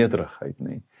vrome nederigheid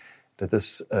nie. Dit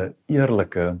is 'n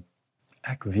eerlike,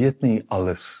 ek weet nie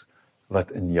alles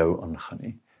wat in jou aangaan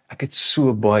nie. Ek het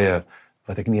so baie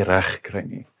wat ek nie reg kry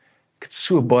nie. Ek het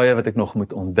so baie wat ek nog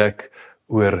moet ontdek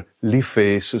oor lief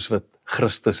hê soos wat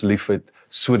Christus lief het,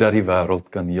 sodat die wêreld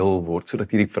kan heel word,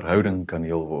 sodat hierdie verhouding kan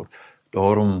heel word.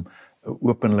 Daarom 'n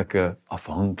openlike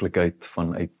afhanklikheid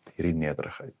vanuit hierdie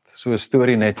nederigheid. So 'n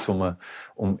storie net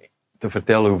om te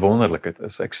vertel hoe wonderlik dit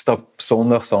is. Ek stap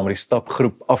Sondag saam met die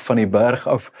stapgroep af van die berg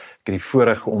af. Ek het die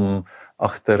voorreg om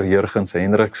agter Jurgens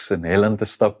Hendriks en Helen te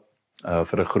stap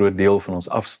vir 'n groot deel van ons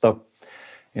afstap.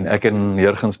 En ek en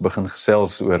Jurgens begin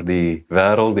gesels oor die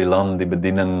wêreld, die land, die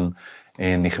bediening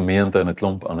en die gemeente en 'n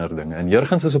klomp ander dinge. En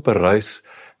Jurgens is op 'n reis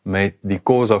met die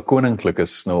Kosa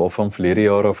Koninklikes, nou al van verlede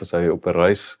jaar af is hy op 'n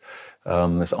reis.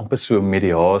 Is amper so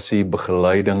mediasie,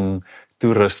 begeleiding,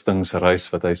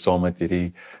 toerustingsreis wat hy saam met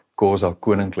hierdie Kosa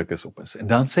Koninklikes op is. En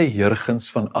dan sê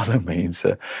Jurgens van alle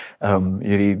mense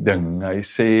hierdie ding. Hy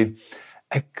sê,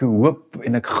 ek hoop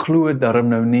en ek glo daarom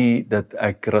nou nie dat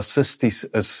ek rassisties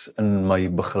is in my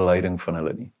begeleiding van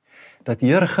hulle nie. Dat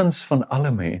Jurgens van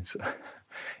alle mense,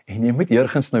 en jy moet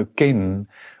Jurgens nou ken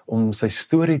om sy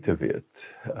storie te weet,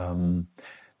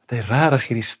 dat hy regtig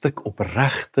hierdie stuk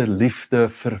opregte liefde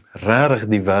vir regtig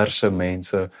diverse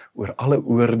mense oor alle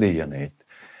oorde heen het,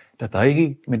 dat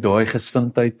hy met daai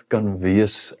gesindheid kan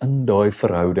wees in daai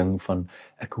verhouding van,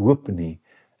 ek hoop nie,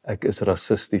 ek is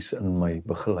rassisties in my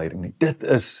begeleiding nie. Dit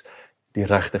is die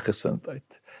regte gesindheid.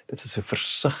 Dit is 'n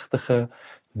versigtige,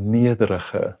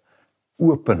 nederige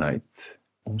openheid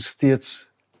om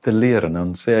steeds te leer. En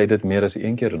dan sê hy dit meer as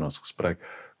een keer in ons gesprek,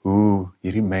 hoe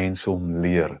hierdie mense hom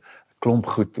leer, 'n klomp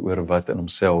goed oor wat in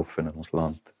homself en in ons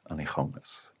land aan die gang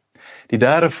is. Die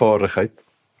derde vaardigheid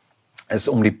is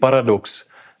om die paradoks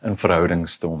in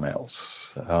verhoudings te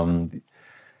omhels.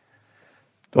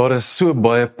 Daar is so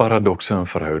baie paradokse in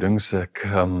verhoudings. Ek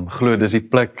glo dis die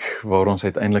plek waar ons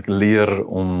uiteindelik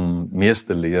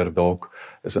meeste leer dalk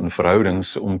is in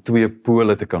verhoudings om twee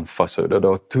pole te kan vashou, dat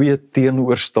daar twee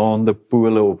teenoorstaande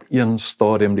pole op een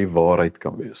stadium die waarheid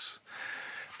kan wees.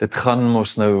 Dit gaan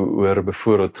mos nou oor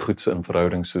byvoorbeeld goeds in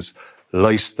verhoudings soos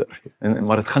luister,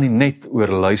 maar dit gaan nie net oor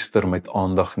luister met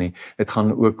aandag nie, dit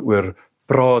gaan ook oor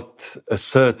praat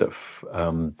assertive,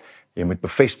 jy moet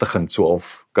bevestigend so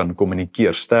of kan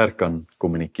kommunikeer, sterk kan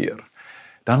kommunikeer.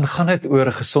 Dan gaan dit oor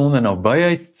 'n gesonde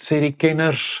nabyheid, sê die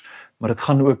kenners, maar dit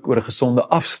gaan ook oor 'n gesonde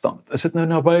afstand. Is dit nou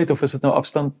nabyheid of is dit nou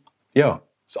afstand? Ja,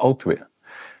 is al twee.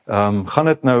 Gaan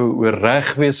dit nou oor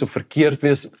reg wees of verkeerd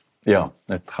wees? Ja,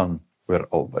 dit gaan oor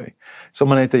albei.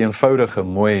 Sommige net 'n eenvoudige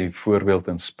mooi voorbeeld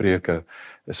in Spreuke,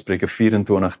 Spreuke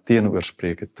 24 teenoor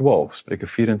Spreuke 12. Spreuke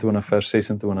 24 vers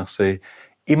 26 sê,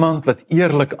 iemand wat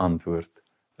eerlik antwoord,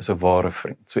 is 'n ware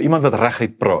vriend. So iemand wat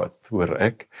reguit praat, hoor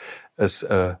ek, is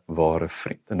 'n ware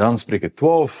vriend. En dan Spreuke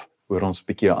 12, hoor ons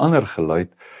bietjie 'n ander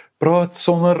geluid, praat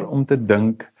sonder om te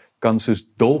dink, kan soos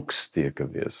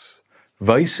dolksteke wees.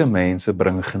 Wyse mense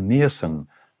bring genesing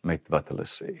met wat hulle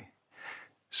sê.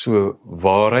 So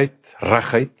waarheid,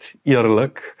 regheid,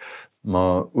 eerlik,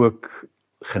 maar ook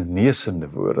genesende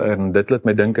woorde. En dit laat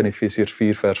my dink aan Efesiërs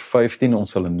 4 vers 15,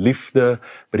 ons sal in liefde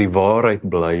by die waarheid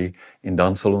bly en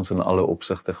dan sal ons in alle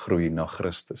opsigte groei na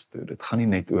Christus toe. Dit gaan nie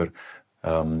net oor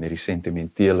die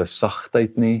sentimentele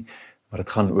sagtheid nie, maar dit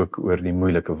gaan ook oor die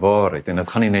moeilike waarheid. En dit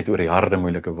gaan nie net oor die harde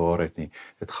moeilike waarheid nie.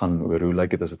 Dit gaan oor hoe lyk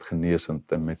dit as dit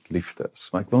genesend en met liefde is.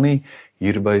 Maar ek wil nie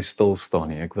hierby stil staan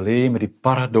nie. Ek wil hê met die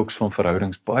paradoks van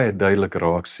verhoudings baie duidelik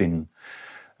raak sien.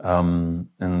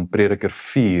 In Prediker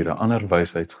 4, 'n ander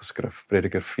wysheidsgeskrif,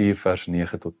 Prediker 4 vers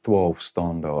 9 tot 12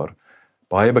 staan daar.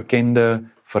 Baie bekende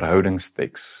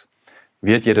verhoudingsteks.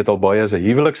 Weet jy dit al baie as 'n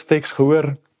huweliksteks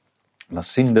gehoor? Dan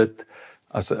sien dit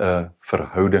as 'n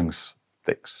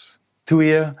verhoudingsteks.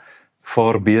 2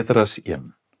 vaar beter as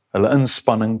 1. Hulle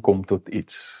inspanning kom tot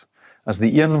iets. As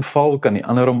die een val, kan die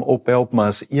ander hom ophelp, maar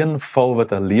as een val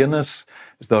wat alleen is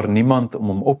daar niemand om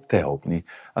hom op te help nie.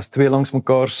 As 2 langs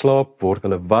mekaar slaap, word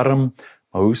hulle warm,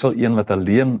 maar hoe sal een wat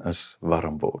alleen is,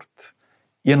 warm word?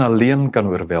 1 alleen kan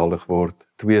oorweldig word,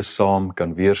 2 saam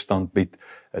kan weerstand bied,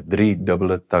 'n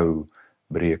 3-dubbele tou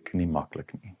breek nie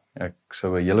maklik nie. Ek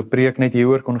sou 'n hele preek net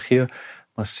hieroor kon gee,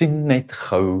 maar sien net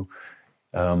gou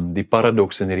die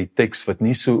paradoks in hierdie teks wat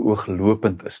nie so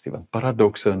ooglopend is nie, want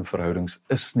paradokse in verhoudings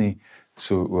is nie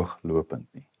so ooglopend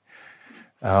nie.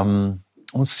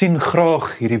 Ons sien graag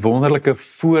hierdie wonderlike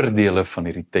voordele van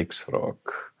hierdie teks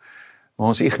raak.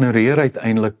 Maar ons ignoreer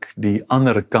uiteindelik die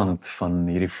ander kant van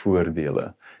hierdie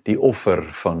voordele, die offer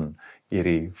van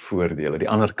hierdie voordele,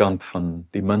 die ander kant van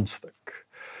die muntstuk.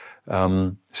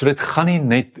 So dit gaan nie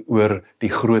net oor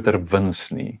die groter wins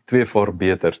nie. Twee vaar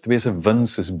beter. Twee se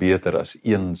wins is beter as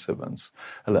een se wins.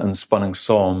 Hulle inspanning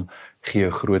saam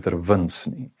gee groter wins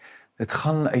nie. Dit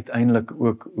gaan uiteindelik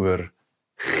ook oor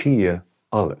gee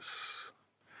alles.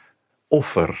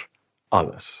 Offer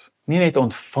alles. Nie net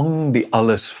ontvang die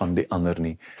alles van die ander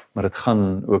nie, maar dit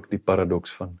gaan ook die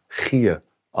paradoks van gee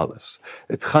alles.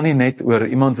 Dit gaan nie net oor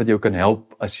iemand wat jou kan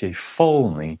help as jy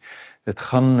val nie. Dit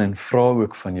gaan en vra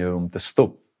ook van jou om te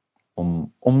stop,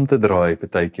 om te draai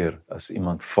partykeer as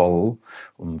iemand val,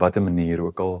 om watter manier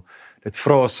ook al. Dit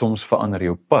vra soms verander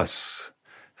jou pas,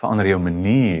 verander jou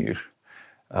manier,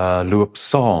 loop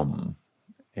saam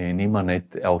en nie maar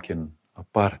net elkeen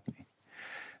apart nie.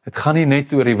 Dit gaan nie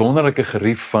net oor die wonderlike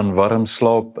gerief van warm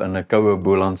slaap in 'n koue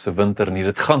Bolandse winter nie.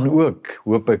 Dit gaan ook,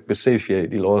 hoop ek besef jy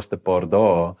die laaste paar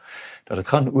dae, dat dit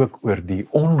gaan ook oor die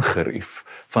ongerief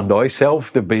van daai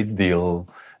selfde beddeel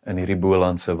in hierdie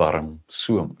Bolandse warm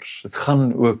somers. Dit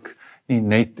gaan ook nie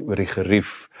net oor die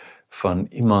gerief van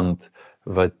iemand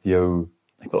wat jou,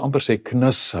 ek wil amper sê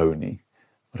knus hou nie,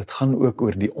 maar dit gaan ook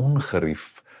oor die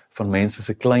ongerief van mense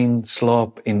se klein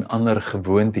slaap en ander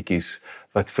gewoontetjies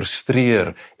wat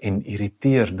frustreer en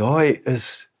irriteer. Daai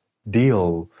is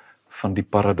deel van die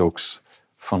paradoks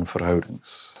van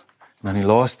verhoudings. En dan die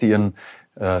laaste een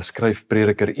skryf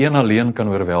Prediker, een alleen kan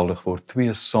oorweldig word,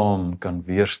 twee saam kan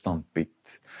weerstand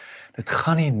bied. Dit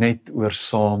gaan nie net oor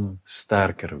saam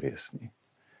sterker wees nie.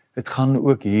 Dit gaan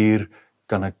ook hier,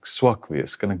 kan ek swak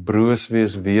wees, kan ek broos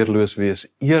wees, weerloos wees,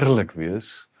 eerlik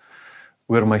wees,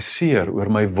 oor my seer, oor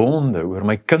my wonde, oor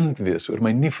my kind wees, oor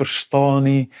my nie verstaan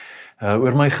nie,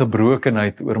 oor my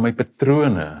gebrokenheid, oor my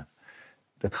patrone.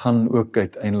 Dit gaan ook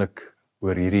uiteindelik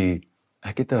oor hierdie,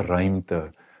 ek het 'n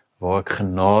ruimte waar ek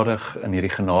genadig in hierdie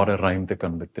genade ruimte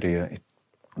kan betree,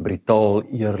 brutaal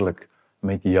eerlik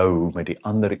met jou, met die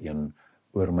ander een,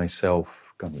 oor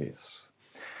myself kan wees.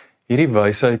 Hierdie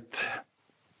wysheid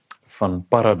van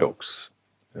paradoks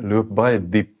loop baie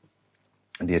diep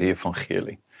in die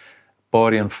evangelie.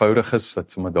 Paar eenvoudiges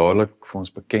wat sommer dadelik vir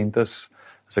ons bekend is.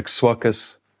 As ek swak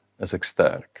is ek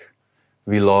sterk.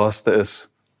 Wie laaste is,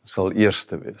 sal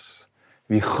eerste wees.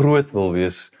 Wie groot wil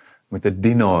wees, moet 'n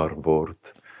dienaar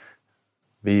word.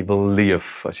 Wie wil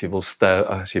leef, as jy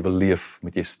wil leef,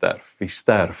 moet jy sterf. Wie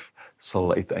sterf,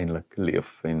 sal uiteindelik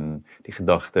leef. En die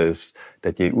gedagte is,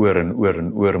 dat jy oor en oor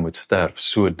en oor moet sterf,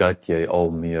 sodat jy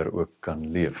al meer ook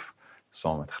kan leef,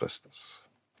 saam met Christus.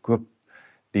 Ek hoop,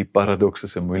 die paradoks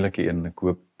is 'n moeilike een, ek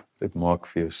hoop, dit maak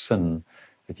vir jou sin,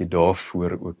 dat jy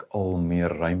daarvoor ook al meer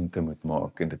ruimte moet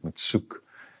maak, en dit moet soek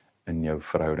in jou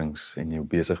verhoudings, en jou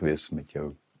besig wees met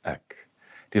jou ek.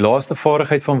 Die laaste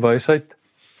vaardigheid van wysheid,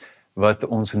 wat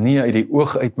ons nie uit die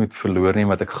oog uit moet verloor nie,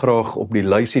 wat ek graag op die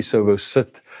lysie sou wou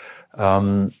sit,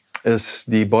 is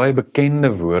die baie bekende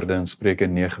woorde in Spreuke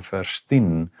 9 vers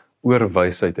 10 oor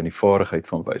wysheid en die vaardigheid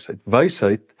van wysheid.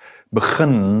 Wysheid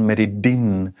begin met die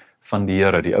dien van die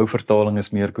Here. Die ou vertaling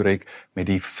is meer korrek, met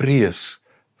die vrees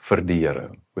vir die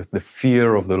Here. With the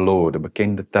fear of the Lord, 'n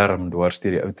bekende term dwars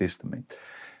deur die Ou Testament.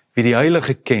 Wie die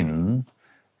Heilige ken,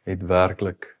 het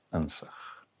werklik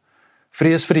insig.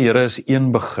 Vrees vir die Here is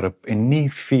een begrip en nie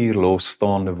 4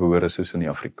 losstaande woorde soos in die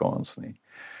Afrikaans nie.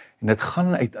 En dit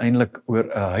gaan uiteindelik oor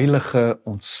 'n heilige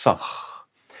ontzag.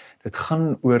 Dit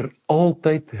gaan oor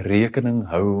altyd rekening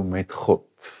hou met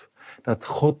God. Dat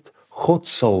God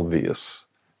sal wees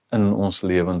in ons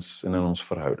lewens en in ons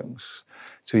verhoudings.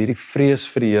 So hierdie vrees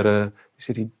vir die Here is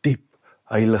hierdie diep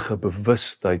heilige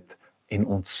bewustheid en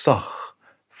ontzag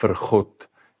vir God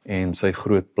en sy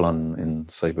groot plan en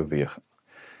sy beweging.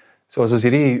 So as ons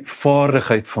hierdie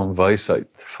vaardigheid van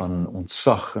wysheid, van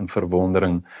ontzag en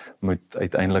verwondering moet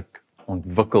uiteindelik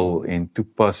ontwikkel en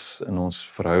toepas in ons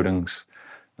verhoudings,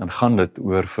 dan gaan dit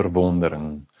oor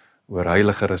verwondering, oor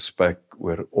heilige respek,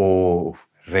 oor awe of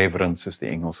reverence, soos die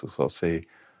Engelse sal sê,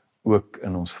 ook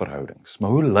in ons verhoudings. Maar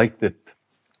hoe lyk dit,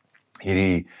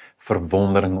 hierdie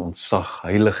verwondering, ontzag,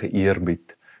 heilige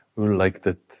eerbied, hoe lyk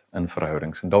dit in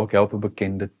verhoudings? En dalk help 'n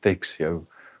bekende teks jou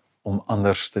om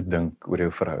anders te dink oor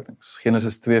jou verhoudings.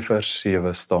 Genesis 2 vers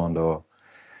 7 staan daar: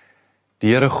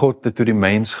 Die Here God het toe die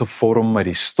mens gevorm uit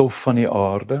die stof van die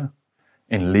aarde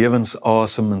en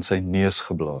lewensasem in sy neus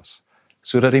geblaas,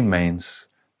 sodat die mens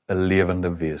 'n lewende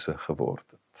wese geword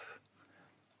het.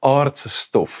 Aardse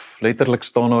stof, letterlik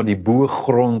staan daar die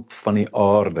boogrond van die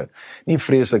aarde, nie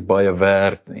vreeslik baie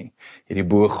werd nie, hierdie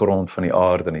boogrond van die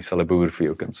aarde nie, sal 'n boer vir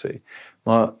jou kan sê,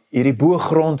 Maar hierdie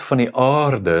boogrond van die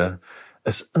aarde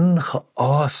is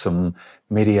ingeasem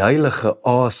met die heilige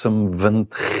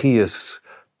asemwindgees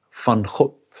van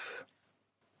God.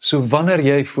 So wanneer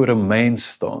jy voor 'n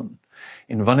mens staan,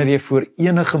 en wanneer jy voor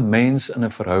enige mens in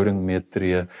 'n verhouding mee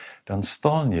tree, dan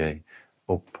staan jy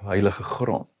op heilige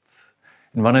grond.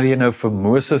 En wanneer jy nou vir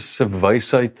Moses se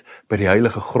wysheid by die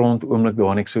heilige grond oomblik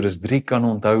daar in Eksodus 3 kan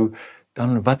onthou,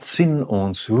 dan wat sien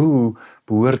ons? Hoe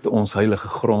behoort ons heilige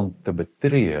grond te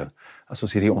betree as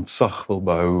ons hierdie ontsag wil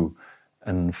behou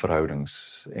in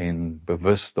verhoudings en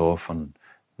bewus daarvan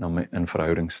in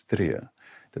verhoudings tree?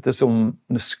 Dit is om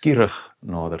nuuskierig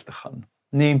nader te gaan.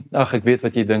 Nee, ag ek weet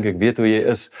wat jy dink, ek weet hoe jy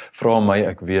is, vra my,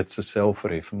 ek weet se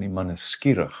selfverheffing nie, maar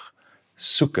nuuskierig,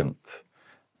 soekend,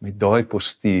 met daai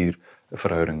postuur 'n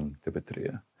verhouding te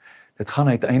betree. Dit gaan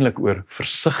uiteindelik oor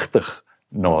versigtig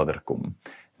naderkom.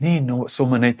 Nie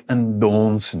sommer net in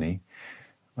dons nie,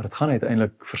 maar dit gaan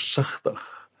uiteindelik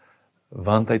versigtig,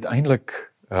 want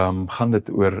uiteindelik gaan dit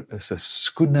oor is 'n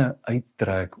skoene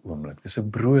uittrek oomblik. Dis 'n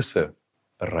brose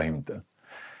ruimte.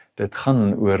 Dit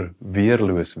gaan oor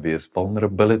weerloos wees.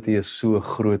 Vulnerability is so 'n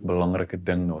groot belangrike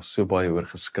ding, daar's so baie oor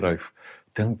geskryf.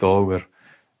 Dink daaroor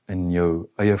in jou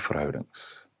eie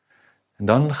verhoudings. En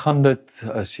dan gaan dit,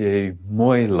 as jy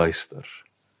mooi luister,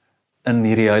 in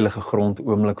hierdie heilige grond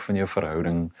oomblik van jou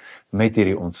verhouding, met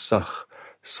hierdie ontsag,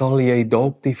 sal jy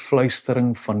dalk die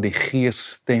fluistering van die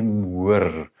Geesstem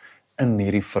hoor in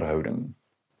hierdie verhouding,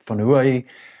 van hoe hy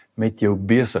met jou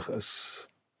besig is,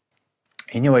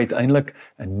 en jou uiteindelik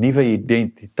 'n nuwe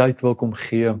identiteit wil kom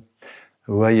gee,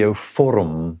 hoe hy jou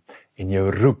vorm, en jou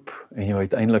roep, en jou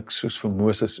uiteindelik soos vir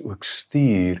Moses ook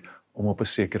stuur, om op 'n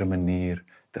sekere manier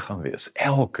te gaan wees.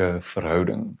 Elke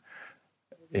verhouding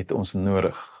het ons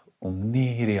nodig, om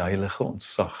nie hierdie heilige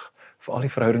ontsag, vir al die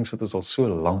verhoudings wat ons al so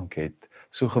lank het,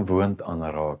 so gewoond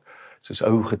aanraak, soos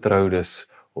ou getroudes,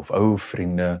 of ou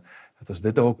vriende, dat ons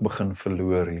dit ook begin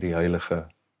verloor, hierdie heilige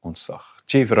ontsag.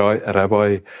 Chief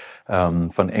Rabbi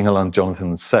van Engeland,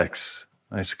 Jonathan Sacks,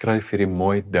 hy skryf hierdie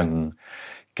mooi ding,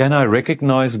 Can I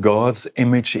recognize God's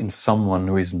image in someone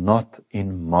who is not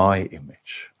in my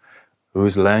image?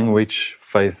 Whose language,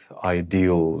 faith,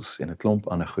 ideals, en 'n klomp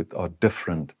ander goed, are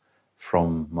different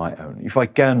from my own. If I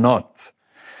cannot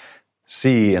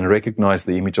see and recognize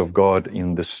the image of God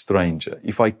in the stranger,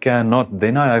 if I cannot,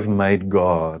 then I have made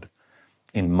God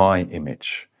in my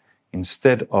image,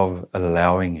 instead of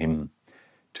allowing him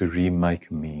to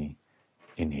remake me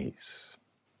in his.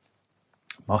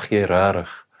 Mag jy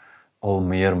regtig al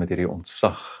meer met hierdie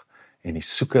ontsag en die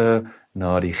soeke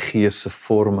na die Gees se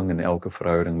vorming in elke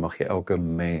verhouding, mag jy elke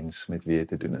mens met wie jy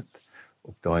te doen het,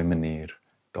 op daai manier,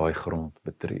 daai grond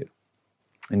betree.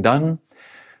 En dan,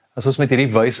 as ons met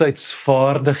hierdie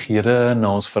wysheidsvaardighede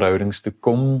na ons verhoudings toe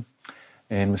kom,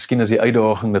 en miskien is die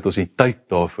uitdaging dat ons die tyd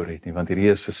daarvoor het nie, want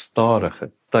hierdie is 'n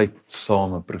stadige,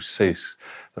 tydsame proses,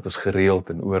 wat ons gereeld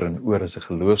en oor as 'n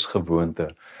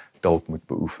geloofsgewoonte dalk moet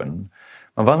beoefen.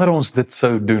 Maar wanneer ons dit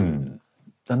sou doen,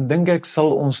 dan dink ek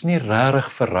sal ons nie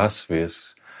regtig verras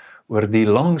wees oor die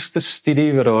langste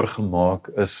studie wat daar gemaak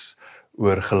is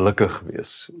oor gelukkig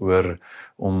wees, oor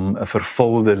om 'n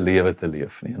vervulde lewe te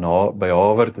leef nie. En by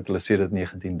Harvard het hulle sê dit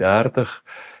 1930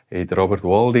 het Robert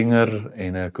Waldinger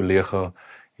en 'n kollega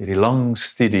hierdie lang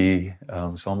studie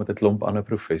saam met 'n klomp ander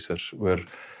professors oor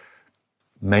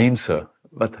mense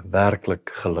wat werklik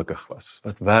gelukkig was,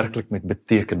 wat werklik met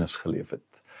betekenis geleef het.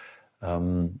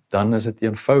 Dan is dit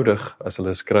eenvoudig as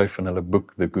hulle skryf in hulle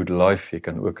boek The Good Life. Jy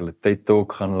kan ook hulle TED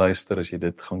Talk gaan luister as jy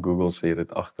dit gaan Google, sê jy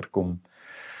dit agterkom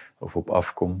of op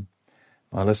afkom.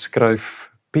 Maar hulle skryf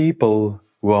people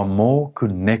who are more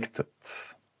connected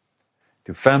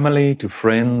to family, to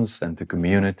friends and to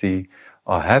community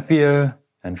are happier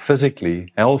and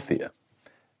physically healthier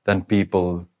than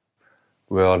people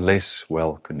who are less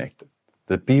well connected.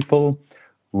 The people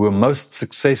who were most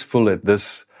successful at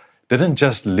this didn't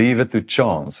just leave it to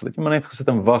chance. Hulle het nie maar net gesit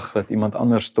en wag dat iemand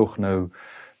anders tog nou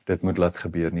dit moet laat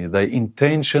gebeur nie. They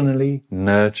intentionally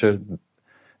nurtured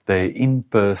their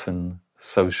in-person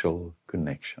social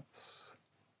connections.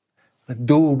 Hulle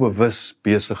doelbewus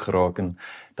besig raak, en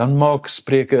dan maak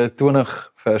Spreuke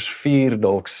 20 vers 4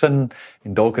 dalk sin,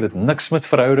 en dalk het dit niks met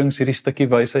verhoudings hierdie stukkie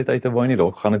wysheid uit te waai nie,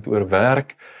 dalk gaan dit oor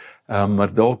werk,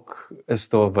 maar dalk is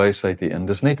daar wysheid hierin.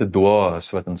 Dis net 'n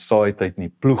dwaas wat in saaityd nie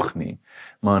ploeg nie,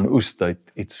 maar in oestyd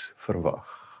iets verwag.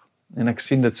 En ek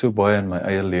sien dit so baie in my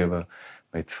eie lewe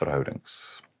met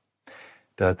verhoudings.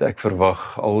 Dat ek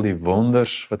verwag al die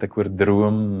wonders wat ek oor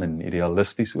droom en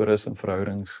idealisties oor is in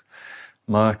verhoudings,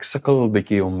 maar ek sukkel 'n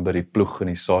bietjie om by die ploeg in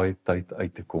die saaityd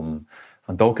uit te kom,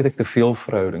 want dalk het ek te veel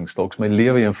verhoudings, dalk is my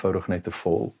lewe eenvoudig net te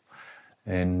vol.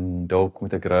 En dalk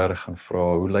moet ek regtig gaan vra,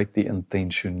 hoe lyk die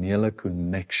intentionele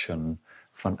connection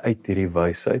vanuit hierdie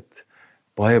wysheid,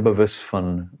 baie bewus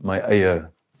van my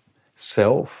eie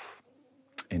self,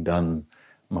 en dan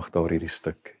mag daar hierdie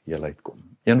stuk heelheid kom.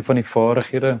 Een van die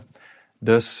vaardighede,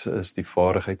 dus is die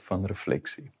vaardigheid van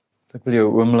refleksie. Ek wil jou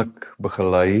 'n oomblik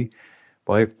begelei,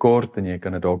 baie kort, en jy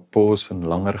kan dit dalk pause en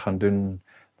langer gaan doen,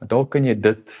 maar dalk kan jy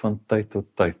dit van tyd tot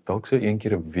tyd, dalk so een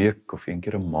keer 'n week of een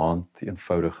keer 'n maand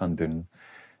eenvoudig gaan doen.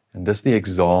 En dis die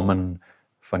eksamen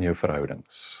van jou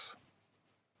verhoudings.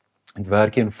 Dit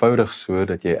werk eenvoudig so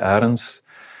dat jy ergens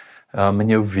in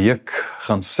jou week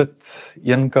gaan sit,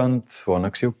 eenkant waar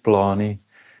niks jou pla nie,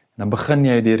 en dan begin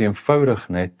jy deur eenvoudig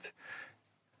net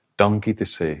dankie te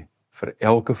sê vir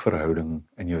elke verhouding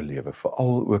in jou lewe,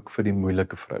 veral ook vir die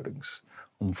moeilike verhoudings,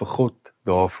 om vir God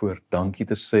daarvoor dankie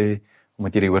te sê,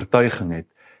 omdat jy die oortuiging het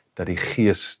dat die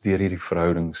Gees deur hierdie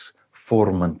verhoudings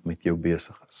vormend met jou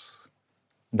besig is.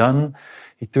 Dan,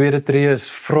 die tweede tree is,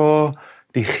 vra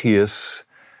die Gees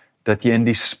dat jy in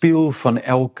die spieël van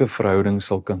elke verhouding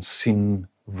sal kan sien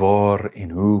waar en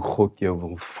hoe God jou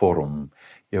wil vorm,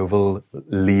 jou wil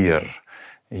leer,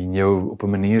 en jou op 'n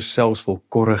manier selfs wil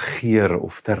korrigeer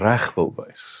of tereg wil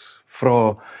wys.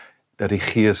 Vra dat die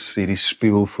Gees hierdie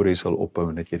spieël voor jou sal ophou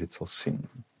en dat jy dit sal sien.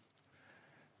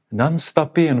 En dan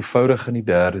stap jy eenvoudig in die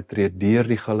derde tree deur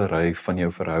die galery van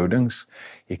jou verhoudings.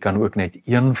 Jy kan ook net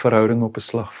een verhouding op 'n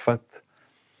slag vat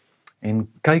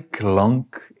en kyk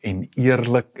lank en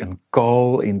eerlik en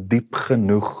kaal en diep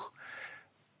genoeg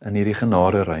in hierdie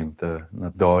genade ruimte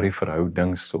na daardie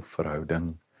verhoudings of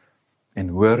verhouding en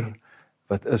hoor,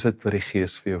 wat is dit wat die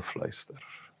Gees vir jou fluister?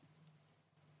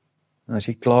 En as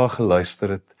jy klaar geluister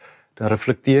het, dan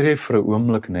reflekteer jy vir 'n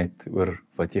oomblik net oor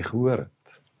wat jy gehoor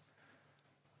het.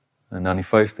 En dan die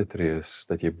vyfde tree is,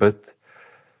 dat jy bid,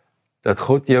 dat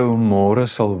God jou môre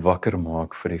sal wakker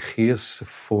maak vir die Gees se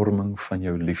vorming van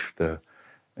jou liefde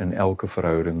in elke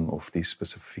verhouding of die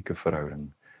spesifieke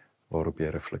verhouding waarop jy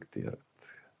reflekteer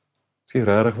het. As jy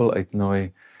regtig wil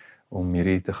uitnooi om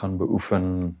hierdie te gaan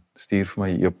beoefen, stuur vir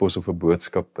my 'n e-pos of 'n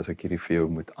boodskap as ek hierdie vir jou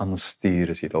moet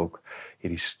aanstuur, as jy dalk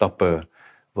hierdie stappe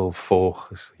wil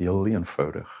volg, is heel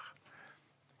eenvoudig.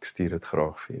 Ek stuur dit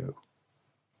graag vir jou.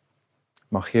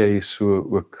 Mag jy so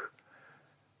ook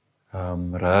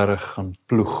regtig gaan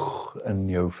ploeg in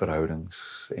jou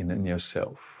verhoudings en in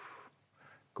jouself.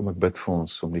 Kom ek bid vir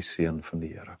ons om die seën van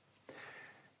die Here.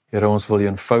 Here, ons wil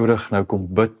eenvoudig nou kom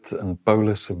bid in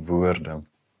Paulus se woorde,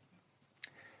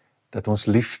 dat ons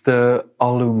liefde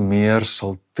al hoe meer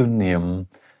sal toeneem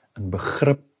in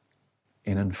begrip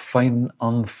en in fyn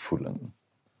aanvoeling,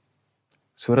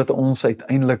 sodat ons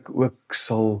uiteindelik ook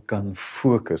sal kan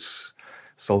fokus,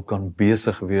 sal kan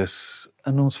besig wees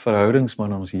in ons verhoudings, maar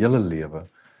in ons hele lewe,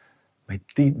 met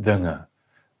die dinge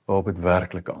waarop dit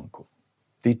werklik aankom.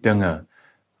 Die dinge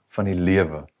van die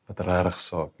lewe wat regtig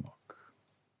saak maak.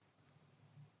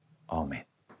 Amen.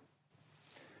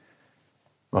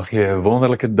 Mag jy 'n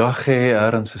wonderlike dag hê,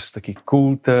 ergens 'n stukkie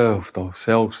koelte, of dalk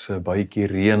selfs 'n bytjie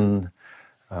reën.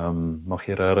 Mag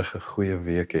jy regtig 'n goeie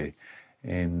week hê,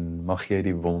 en mag jy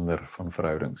die wonder van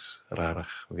verhoudings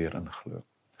regtig weer inglo.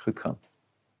 Goed gaan.